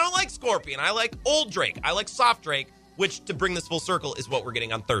is, but I don't like Scorpion. I like old Drake. I like soft Drake, which, to bring this full circle, is what we're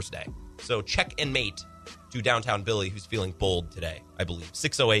getting on Thursday. So check and mate to Downtown Billy, who's feeling bold today, I believe.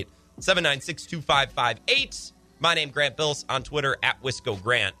 608-796-2558. My name, Grant Bills, on Twitter,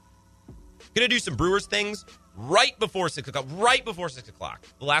 @WiscoGrant. Going to do some Brewers things right before 6 o'clock.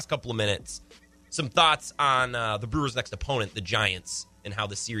 The last couple of minutes. Some thoughts on the Brewers' next opponent, the Giants, and how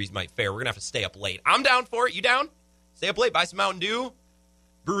the series might fare. We're going to have to stay up late. I'm down for it. You down? Stay up late, buy some Mountain Dew.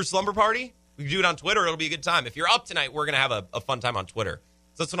 Brewers Slumber Party. We can do it on Twitter. It'll be a good time. If you're up tonight, we're going to have a fun time on Twitter.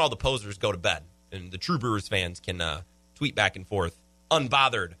 So that's when all the posers go to bed. And the true Brewers fans can tweet back and forth,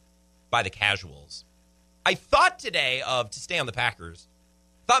 unbothered by the casuals. I thought today to stay on the Packers,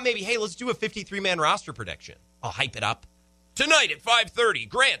 thought maybe, hey, let's do a 53-man roster prediction. I'll hype it up. Tonight at 5:30,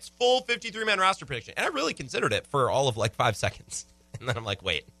 Grant's full 53-man roster prediction. And I really considered it for all of like 5 seconds. And then I'm like,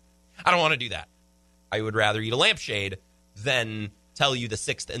 wait, I don't want to do that. I would rather eat a lampshade than tell you the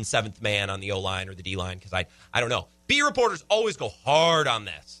 6th and 7th man on the O-line or the D-line, because I don't know. Beat reporters always go hard on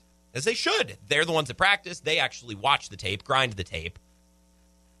this, as they should. They're the ones that practice. They actually watch the tape, grind the tape,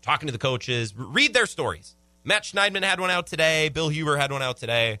 talking to the coaches, read their stories. Matt Schneidman had one out today. Bill Huber had one out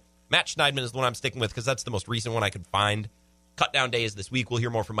today. Matt Schneidman is the one I'm sticking with because that's the most recent one I could find. Cut down day is this week. We'll hear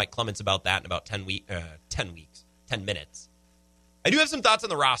more from Mike Clements about that in about 10 minutes. I do have some thoughts on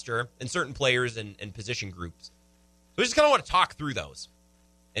the roster and certain players and position groups. So I just kind of want to talk through those.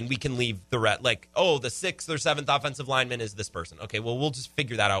 And we can leave the rest, like, oh, the 6th or 7th offensive lineman is this person. Okay, well, we'll just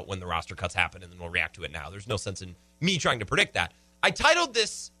figure that out when the roster cuts happen, and then we'll react to it now. There's no sense in me trying to predict that. I titled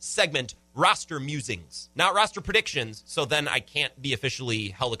this segment Roster Musings, not Roster Predictions, so then I can't be officially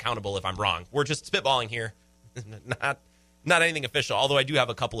held accountable if I'm wrong. We're just spitballing here. Not anything official, although I do have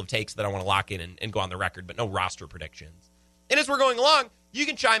a couple of takes that I want to lock in and go on the record, but no roster predictions. And as we're going along, you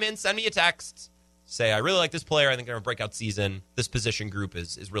can chime in, send me a text, say, I really like this player, I think they're in a breakout season, this position group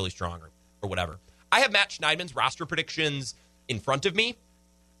is really strong, or whatever. I have Matt Schneidman's roster predictions in front of me,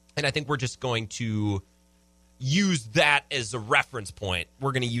 and I think we're just going to use that as a reference point.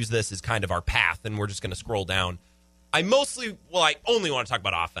 We're going to use this as kind of our path, and we're just going to scroll down. I only want to talk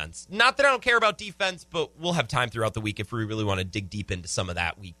about offense. Not that I don't care about defense, but we'll have time throughout the week if we really want to dig deep into some of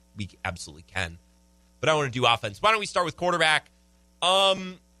that. We absolutely can. But I want to do offense. Why don't we start with quarterback?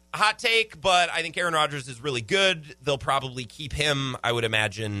 Hot take, but I think Aaron Rodgers is really good. They'll probably keep him. I would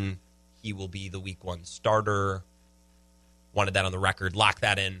imagine he will be the week 1 starter. Wanted that on the record. Lock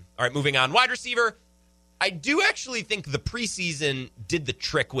that in. All right, moving on. Wide receiver. I do actually think the preseason did the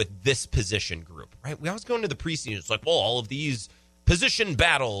trick with this position group, right? We always go into the preseason. It's like, well, all of these position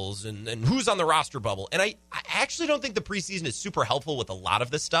battles and who's on the roster bubble. And I actually don't think the preseason is super helpful with a lot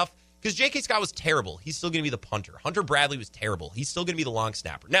of this stuff because J.K. Scott was terrible. He's still going to be the punter. Hunter Bradley was terrible. He's still going to be the long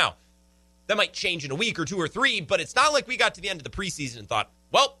snapper. Now, that might change in a week or 2 or 3, but it's not like we got to the end of the preseason and thought,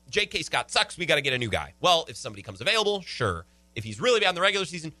 well, J.K. Scott sucks. We got to get a new guy. Well, if somebody comes available, sure. If he's really bad in the regular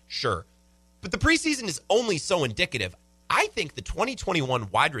season, sure. But the preseason is only so indicative. I think the 2021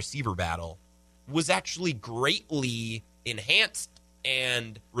 wide receiver battle was actually greatly enhanced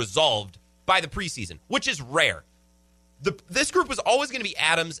and resolved by the preseason, which is rare. This group was always going to be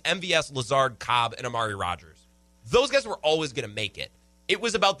Adams, MVS, Lazard, Cobb, and Amari Rodgers. Those guys were always going to make it. It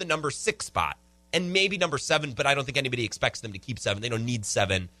was about the number 6 spot and maybe number 7, but I don't think anybody expects them to keep 7. They don't need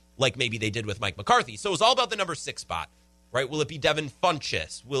 7 like maybe they did with Mike McCarthy. So it was all about the number 6 spot. Right? Will it be Devin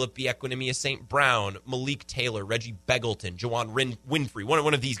Funchess? Will it be Equanimeous St. Brown, Malik Taylor, Reggie Begelton, Juwan Winfrey?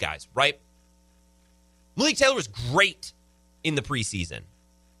 One of these guys, right? Malik Taylor was great in the preseason.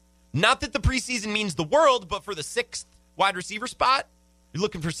 Not that the preseason means the world, but for the 6th wide receiver spot, you're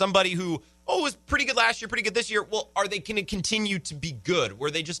looking for somebody who, was pretty good last year, pretty good this year. Well, are they going to continue to be good?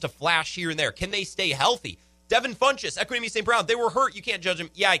 Were they just a flash here and there? Can they stay healthy? Devin Funchess, Equanimeous St. Brown, they were hurt. You can't judge them.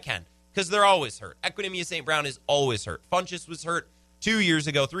 Yeah, I can. Because they're always hurt. Equanimeous St. Brown is always hurt. Funchess was hurt 2 years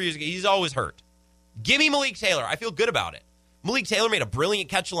ago, 3 years ago. He's always hurt. Give me Malik Taylor. I feel good about it. Malik Taylor made a brilliant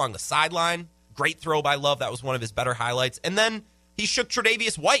catch along the sideline. Great throw by Love. That was one of his better highlights. And then he shook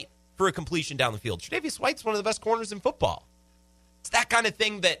Tre'Davious White for a completion down the field. Tre'Davious White's one of the best corners in football. It's that kind of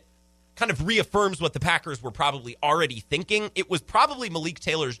thing that kind of reaffirms what the Packers were probably already thinking. It was probably Malik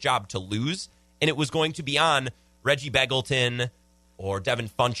Taylor's job to lose, and it was going to be on Reggie Begelton or Devin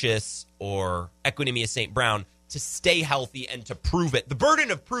Funchess or Equanimeous St. Brown to stay healthy and to prove it. The burden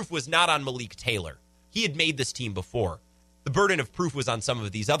of proof was not on Malik Taylor. He had made this team before. The burden of proof was on some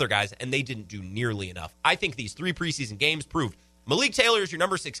of these other guys, and they didn't do nearly enough. I think these 3 preseason games proved Malik Taylor is your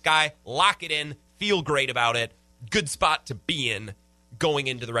number 6 guy. Lock it in. Feel great about it. Good spot to be in going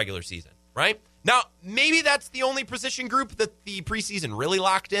into the regular season, right? Now, maybe that's the only position group that the preseason really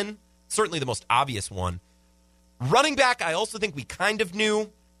locked in. Certainly the most obvious one. Running back, I also think we kind of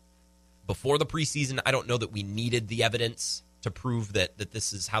knew before the preseason. I don't know that we needed the evidence to prove that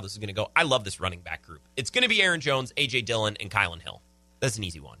this is how this is going to go. I love this running back group. It's going to be Aaron Jones, A.J. Dillon, and Kylan Hill. That's an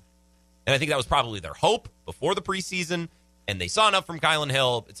easy one. And I think that was probably their hope before the preseason, and they saw enough from Kylan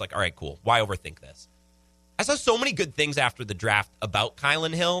Hill. It's like, all right, cool. Why overthink this? I saw so many good things after the draft about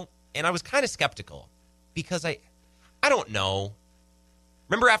Kylan Hill, and I was kind of skeptical because I don't know.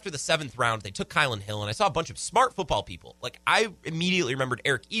 Remember after the 7th round, they took Kylan Hill, and I saw a bunch of smart football people. Like, I immediately remembered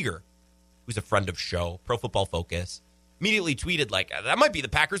Eric Eager, who's a friend of show, Pro Football Focus, immediately tweeted, like, that might be the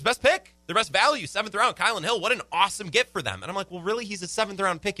Packers' best pick, their best value, 7th round, Kylan Hill. What an awesome get for them. And I'm like, well, really? He's a 7th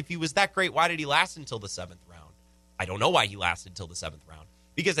round pick. If he was that great, why did he last until the 7th round? I don't know why he lasted until the 7th round,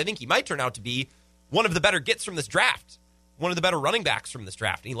 because I think he might turn out to be one of the better gets from this draft, one of the better running backs from this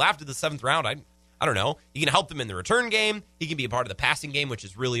draft. And he lasted the 7th round. I don't know. He can help them in the return game. He can be a part of the passing game, which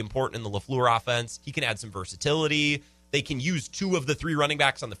is really important in the LaFleur offense. He can add some versatility. They can use 2 of the 3 running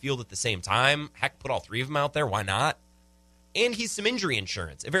backs on the field at the same time. Heck, put all 3 of them out there. Why not? And he's some injury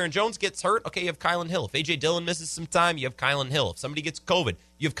insurance. If Aaron Jones gets hurt, okay, you have Kylan Hill. If A.J. Dillon misses some time, you have Kylan Hill. If somebody gets COVID,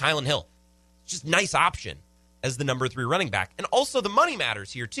 you have Kylan Hill. It's just a nice option as the number 3 running back. And also the money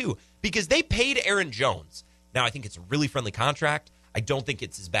matters here too, because they paid Aaron Jones. Now, I think it's a really friendly contract. I don't think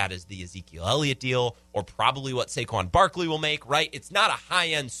it's as bad as the Ezekiel Elliott deal or probably what Saquon Barkley will make, right? It's not a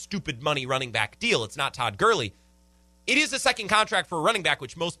high-end, stupid money running back deal. It's not Todd Gurley. It is a second contract for a running back,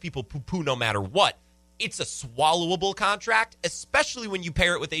 which most people poo-poo no matter what. It's a swallowable contract, especially when you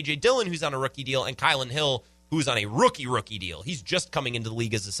pair it with A.J. Dillon, who's on a rookie deal, and Kylan Hill, who's on a rookie deal. He's just coming into the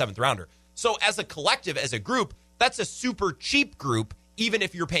league as a 7th rounder. So as a collective, as a group, that's a super cheap group, even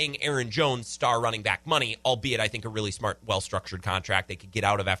if you're paying Aaron Jones star running back money, albeit I think a really smart, well-structured contract they could get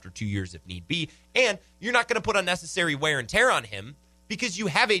out of after 2 years if need be. And you're not going to put unnecessary wear and tear on him because you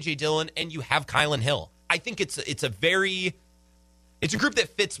have A.J. Dillon and you have Kylan Hill. I think it's a group that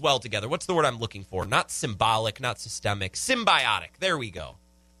fits well together. What's the word I'm looking for? Not symbolic, not systemic. Symbiotic. There we go.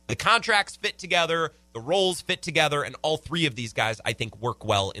 The contracts fit together, the roles fit together, and all 3 of these guys, I think, work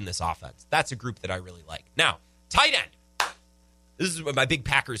well in this offense. That's a group that I really like. Now, tight end. This is my big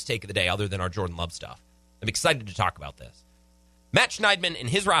Packers take of the day, other than our Jordan Love stuff. I'm excited to talk about this. Matt Schneidman, in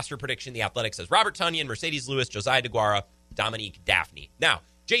his roster prediction, The Athletic says Robert Tonyan, Mercedes Lewis, Josiah DeGuara, Dominique Daphne. Now,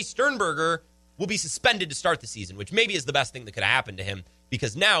 Jay Sternberger will be suspended to start the season, which maybe is the best thing that could have happened to him,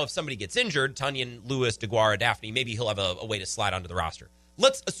 because now if somebody gets injured, Tonyan, Lewis, DeGuara, Daphne, maybe he'll have a way to slide onto the roster.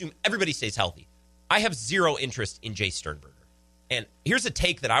 Let's assume everybody stays healthy. I have zero interest in Jay Sternberger. And here's a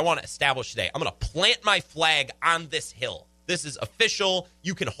take that I want to establish today. I'm going to plant my flag on this hill. This is official.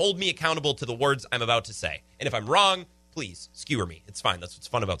 You can hold me accountable to the words I'm about to say. And if I'm wrong, please skewer me. It's fine. That's what's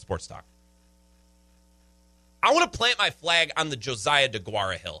fun about sports talk. I want to plant my flag on the Josiah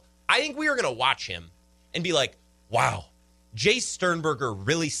DeGuara hill. I think we are going to watch him and be like, wow, Jay Sternberger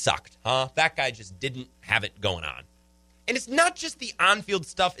really sucked, huh? That guy just didn't have it going on. And it's not just the on-field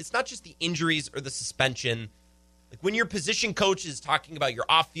stuff. It's not just the injuries or the suspension. Like when your position coach is talking about your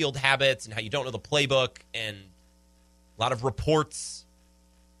off-field habits and how you don't know the playbook, and a lot of reports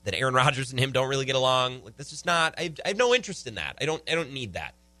that Aaron Rodgers and him don't really get along. Like, that's just not. I have no interest in that. I don't need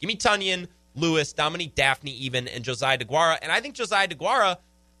that. Give me Tonyan, Lewis, Dominique Daphne, even, and Josiah DeGuara. And I think Josiah DeGuara,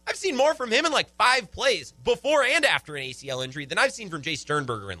 I've seen more from him in like 5 plays before and after an ACL injury than I've seen from Jay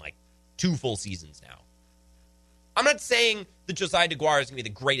Sternberger in like 2 full seasons now. I'm not saying that Josiah DeGuara is going to be the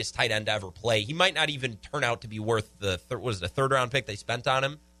greatest tight end to ever play. He might not even turn out to be worth the third-round pick they spent on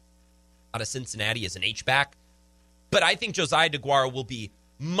him out of Cincinnati as an H-back. But I think Josiah DeGuara will be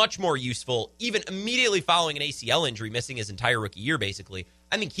much more useful, even immediately following an ACL injury, missing his entire rookie year, basically.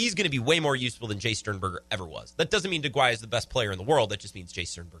 I think he's going to be way more useful than Jay Sternberger ever was. That doesn't mean DeGuara is the best player in the world. That just means Jay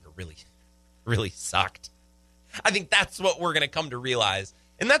Sternberger really, really sucked. I think that's what we're going to come to realize.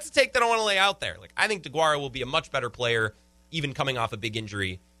 And that's the take that I want to lay out there. Like, I think DeGuara will be a much better player, even coming off a big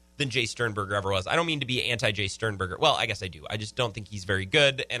injury, than Jay Sternberger ever was. I don't mean to be anti-Jay Sternberger. Well, I guess I do. I just don't think he's very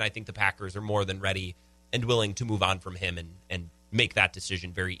good, and I think the Packers are more than ready and willing to move on from him and make that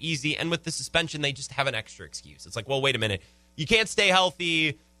decision very easy. And with the suspension, they just have an extra excuse. It's like, well, wait a minute. You can't stay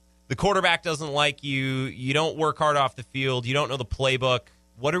healthy. The quarterback doesn't like you. You don't work hard off the field. You don't know the playbook.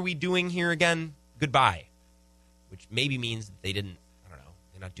 What are we doing here again? Goodbye. Which maybe means that they didn't,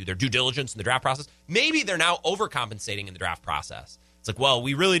 not do their due diligence in the draft process. Maybe they're now overcompensating in the draft process. It's like, well,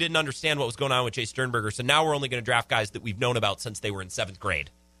 we really didn't understand what was going on with Jay Sternberger, so now we're only going to draft guys that we've known about since they were in 7th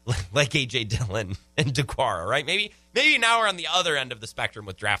grade, like A.J. Dillon and DeGuara, right? Maybe now we're on the other end of the spectrum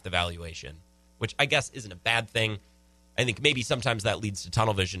with draft evaluation, which I guess isn't a bad thing. I think maybe sometimes that leads to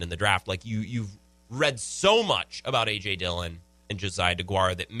tunnel vision in the draft. Like you've read so much about A.J. Dillon and Josiah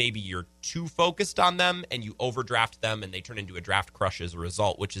DeGuara that maybe you're too focused on them and you overdraft them and they turn into a draft crush as a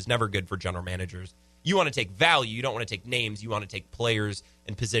result, which is never good for general managers. You want to take value. You don't want to take names. You want to take players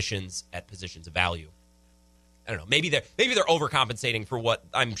and positions at positions of value. I don't know. Maybe they're overcompensating for what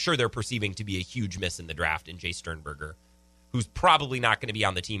I'm sure they're perceiving to be a huge miss in the draft in Jay Sternberger, who's probably not going to be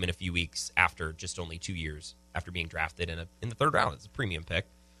on the team in a few weeks after just only 2 years after being drafted in the 3rd round. It's a premium pick.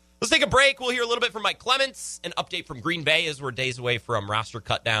 Let's take a break. We'll hear a little bit from Mike Clements, an update from Green Bay as we're days away from roster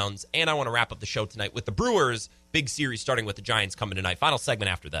cutdowns, and I want to wrap up the show tonight with the Brewers' big series starting with the Giants coming tonight. Final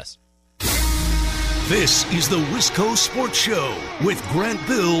segment after this. This is the Wisco Sports Show with Grant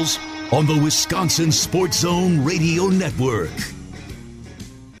Bills on the Wisconsin Sports Zone Radio Network.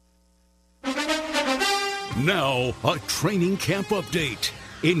 Now, a training camp update.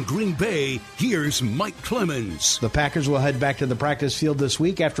 In Green Bay, here's Mike Clemens. The Packers will head back to the practice field this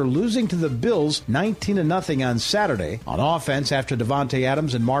week after losing to the Bills 19-0 on Saturday. On offense, after Devontae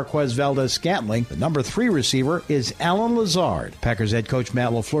Adams and Marquez Valdes-Scantling, the number 3 receiver is Allen Lazard. Packers head coach Matt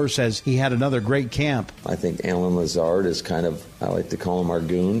LaFleur says he had another great camp. I think Allen Lazard is kind of, I like to call him our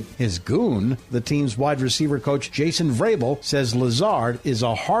goon. His goon, the team's wide receiver coach Jason Vrabel, says Lazard is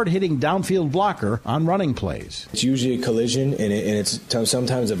a hard-hitting downfield blocker on running plays. It's usually a collision, and it's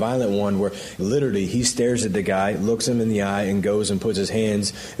sometimes a violent one where literally he stares at the guy, looks him in the eye, and goes and puts his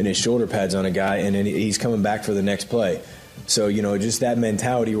hands and his shoulder pads on a guy, and then he's coming back for the next play. So, just that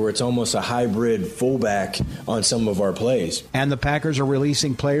mentality where it's almost a hybrid fullback on some of our plays. And the Packers are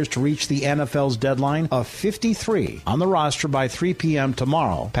releasing players to reach the NFL's deadline of 53 on the roster by 3 p.m.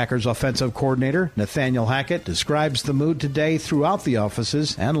 tomorrow. Packers offensive coordinator Nathaniel Hackett describes the mood today throughout the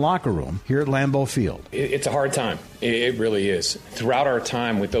offices and locker room here at Lambeau Field. It's a hard time. It really is. Throughout our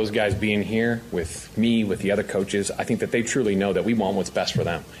time with those guys being here, with me, with the other coaches, I think that they truly know that we want what's best for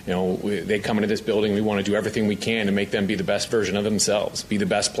them. They come into this building, we want to do everything we can to make them be the best version of themselves, be the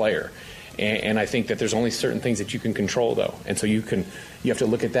best player. And I think that there's only certain things that you can control, though. And so you have to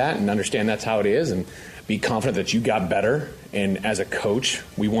look at that and understand that's how it is and be confident that you got better. And as a coach,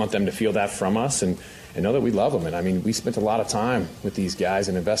 we want them to feel that from us and know that we love them. And I mean, we spent a lot of time with these guys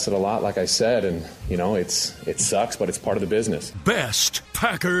and invested a lot, like I said. And, it sucks, but it's part of the business. Best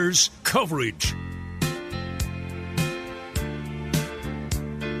Packers coverage.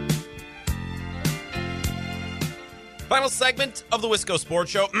 Final segment of the Wisco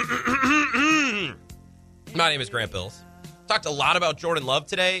Sports Show. My name is Grant Bills. Talked a lot about Jordan Love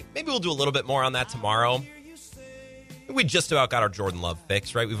today. Maybe we'll do a little bit more on that tomorrow. We just about got our Jordan Love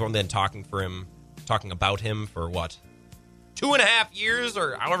fix, right? We've only been talking about him for 2.5 years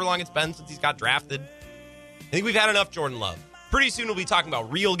or however long it's been since he's got drafted. I think we've had enough Jordan Love. Pretty soon we'll be talking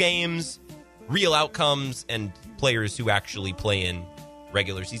about real games, real outcomes, and players who actually play in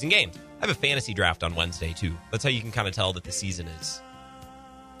regular season games. I have a fantasy draft on Wednesday, too. That's how you can kind of tell that the season is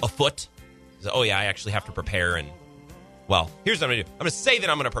afoot. Oh, yeah, I actually have to prepare. And, here's what I'm going to do. I'm going to say that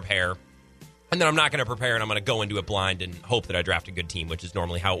I'm going to prepare, and then I'm not going to prepare, and I'm going to go into it blind and hope that I draft a good team, which is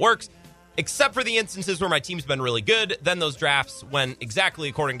normally how it works. Except for the instances where my team's been really good, then those drafts went exactly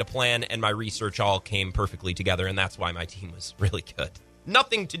according to plan, and my research all came perfectly together, and that's why my team was really good.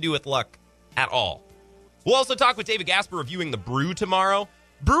 Nothing to do with luck at all. We'll also talk with David Gasper reviewing the Brew tomorrow.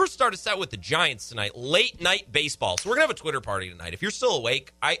 Brewers start us out with the Giants tonight, late night baseball. So we're going to have a Twitter party tonight. If you're still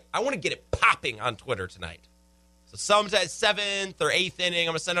awake, I want to get it popping on Twitter tonight. So sometime 7th or 8th inning, I'm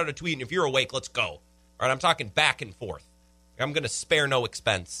going to send out a tweet, and if you're awake, let's go. All right, I'm talking back and forth. I'm going to spare no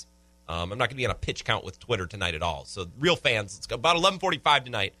expense. I'm not going to be on a pitch count with Twitter tonight at all. So real fans, let's go. About 11:45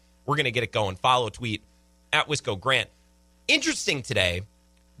 tonight, we're going to get it going. Follow, tweet, at Wisco Grant. Interesting today,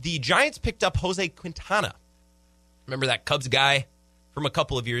 the Giants picked up Jose Quintana. Remember that Cubs guy from a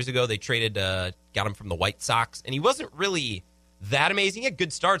couple of years ago? They traded, got him from the White Sox, and he wasn't really that amazing. He had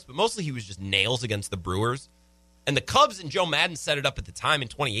good starts, but mostly he was just nails against the Brewers. And the Cubs and Joe Madden set it up at the time in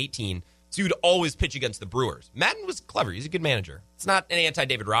 2018 So he would always pitch against the Brewers. Madden was clever. He's a good manager. It's not an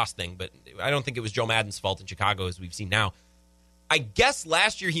anti-David Ross thing, but I don't think it was Joe Madden's fault in Chicago, as we've seen now. I guess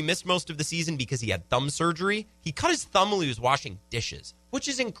last year he missed most of the season because he had thumb surgery. He cut his thumb while he was washing dishes, which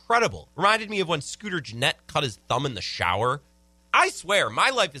is incredible. Reminded me of when Scooter Gennett cut his thumb in the shower. I swear, my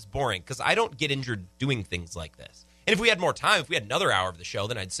life is boring because I don't get injured doing things like this. And if we had more time, if we had another hour of the show,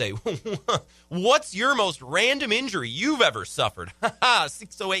 then I'd say, what's your most random injury you've ever suffered?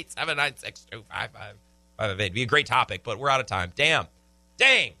 608-796-2555. It'd be a great topic, but we're out of time. Dang.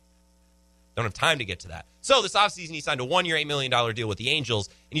 Don't have time to get to that. So this offseason, he signed a 1-year, $8 million deal with the Angels,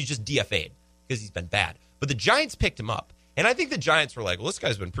 and he's just DFA'd because he's been bad. But the Giants picked him up. And I think the Giants were like, well, this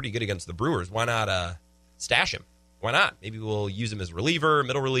guy's been pretty good against the Brewers. Why not stash him? Why not? Maybe we'll use him as reliever,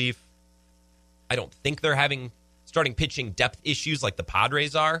 middle relief. I don't think they're having starting pitching depth issues like the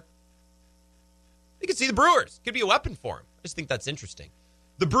Padres are. You can see the Brewers. Could be a weapon for him. I just think that's interesting.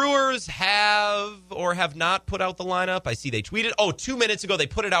 The Brewers have or have not put out the lineup. I see they tweeted. 2 minutes ago, they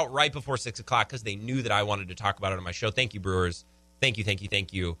put it out right before 6 o'clock because they knew that I wanted to talk about it on my show. Thank you, Brewers. Thank you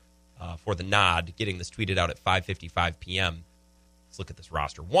for the nod, getting this tweeted out at 5:55 p.m. Let's look at this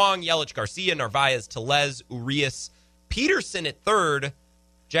roster. Wong, Yelich, Garcia, Narvaez, Tellez, Urias, Peterson at third,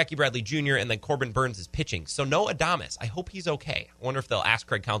 Jackie Bradley Jr., and then Corbin Burns is pitching. So no Adames. I hope he's okay. I wonder if they'll ask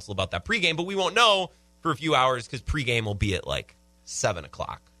Craig Counsell about that pregame, but we won't know for a few hours because pregame will be at like 7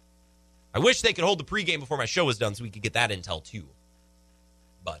 o'clock. I wish they could hold the pregame before my show was done so we could get that intel too.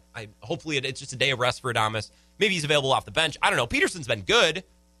 But hopefully it's just a day of rest for Adames. Maybe he's available off the bench. I don't know. Peterson's been good,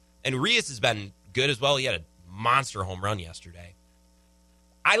 and Urias has been good as well. He had a monster home run yesterday.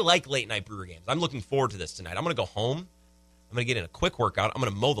 I like late-night Brewer games. I'm looking forward to this tonight. I'm going to go home. I'm going to get in a quick workout. I'm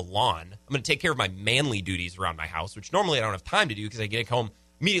going to mow the lawn. I'm going to take care of my manly duties around my house, which normally I don't have time to do because I get home,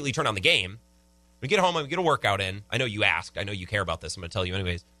 immediately turn on the game. When I get home, I'm going to get a workout in. I know you asked. I know you care about this. I'm going to tell you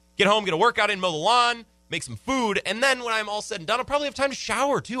anyways. Get home, get a workout in, mow the lawn, make some food, and then when I'm all said and done, I'll probably have time to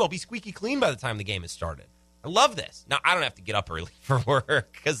shower, too. I'll be squeaky clean by the time the game has started. I love this. Now, I don't have to get up early for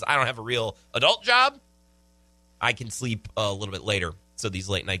work because I don't have a real adult job. I can sleep a little bit later. So these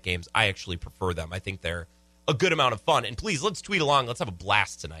late-night games, I actually prefer them. I think they're a good amount of fun. And please, let's tweet along. Let's have a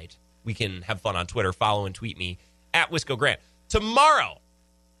blast tonight. We can have fun on Twitter. Follow and tweet me at Wisco Grant. Tomorrow,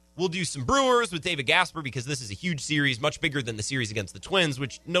 we'll do some Brewers with David Gasper because this is a huge series, much bigger than the series against the Twins,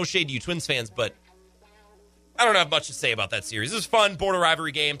 which no shade to you Twins fans, but I don't have much to say about that series. This is fun, border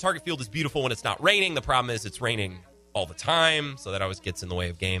rivalry game. Target Field is beautiful when it's not raining. The problem is it's raining all the time, so that always gets in the way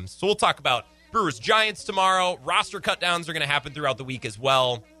of games. So we'll talk about Brewers-Giants tomorrow. Roster cutdowns are going to happen throughout the week as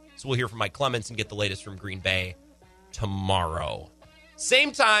well. So we'll hear from Mike Clements and get the latest from Green Bay tomorrow.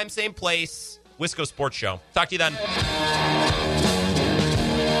 Same time, same place, Wisco Sports Show. Talk to you then.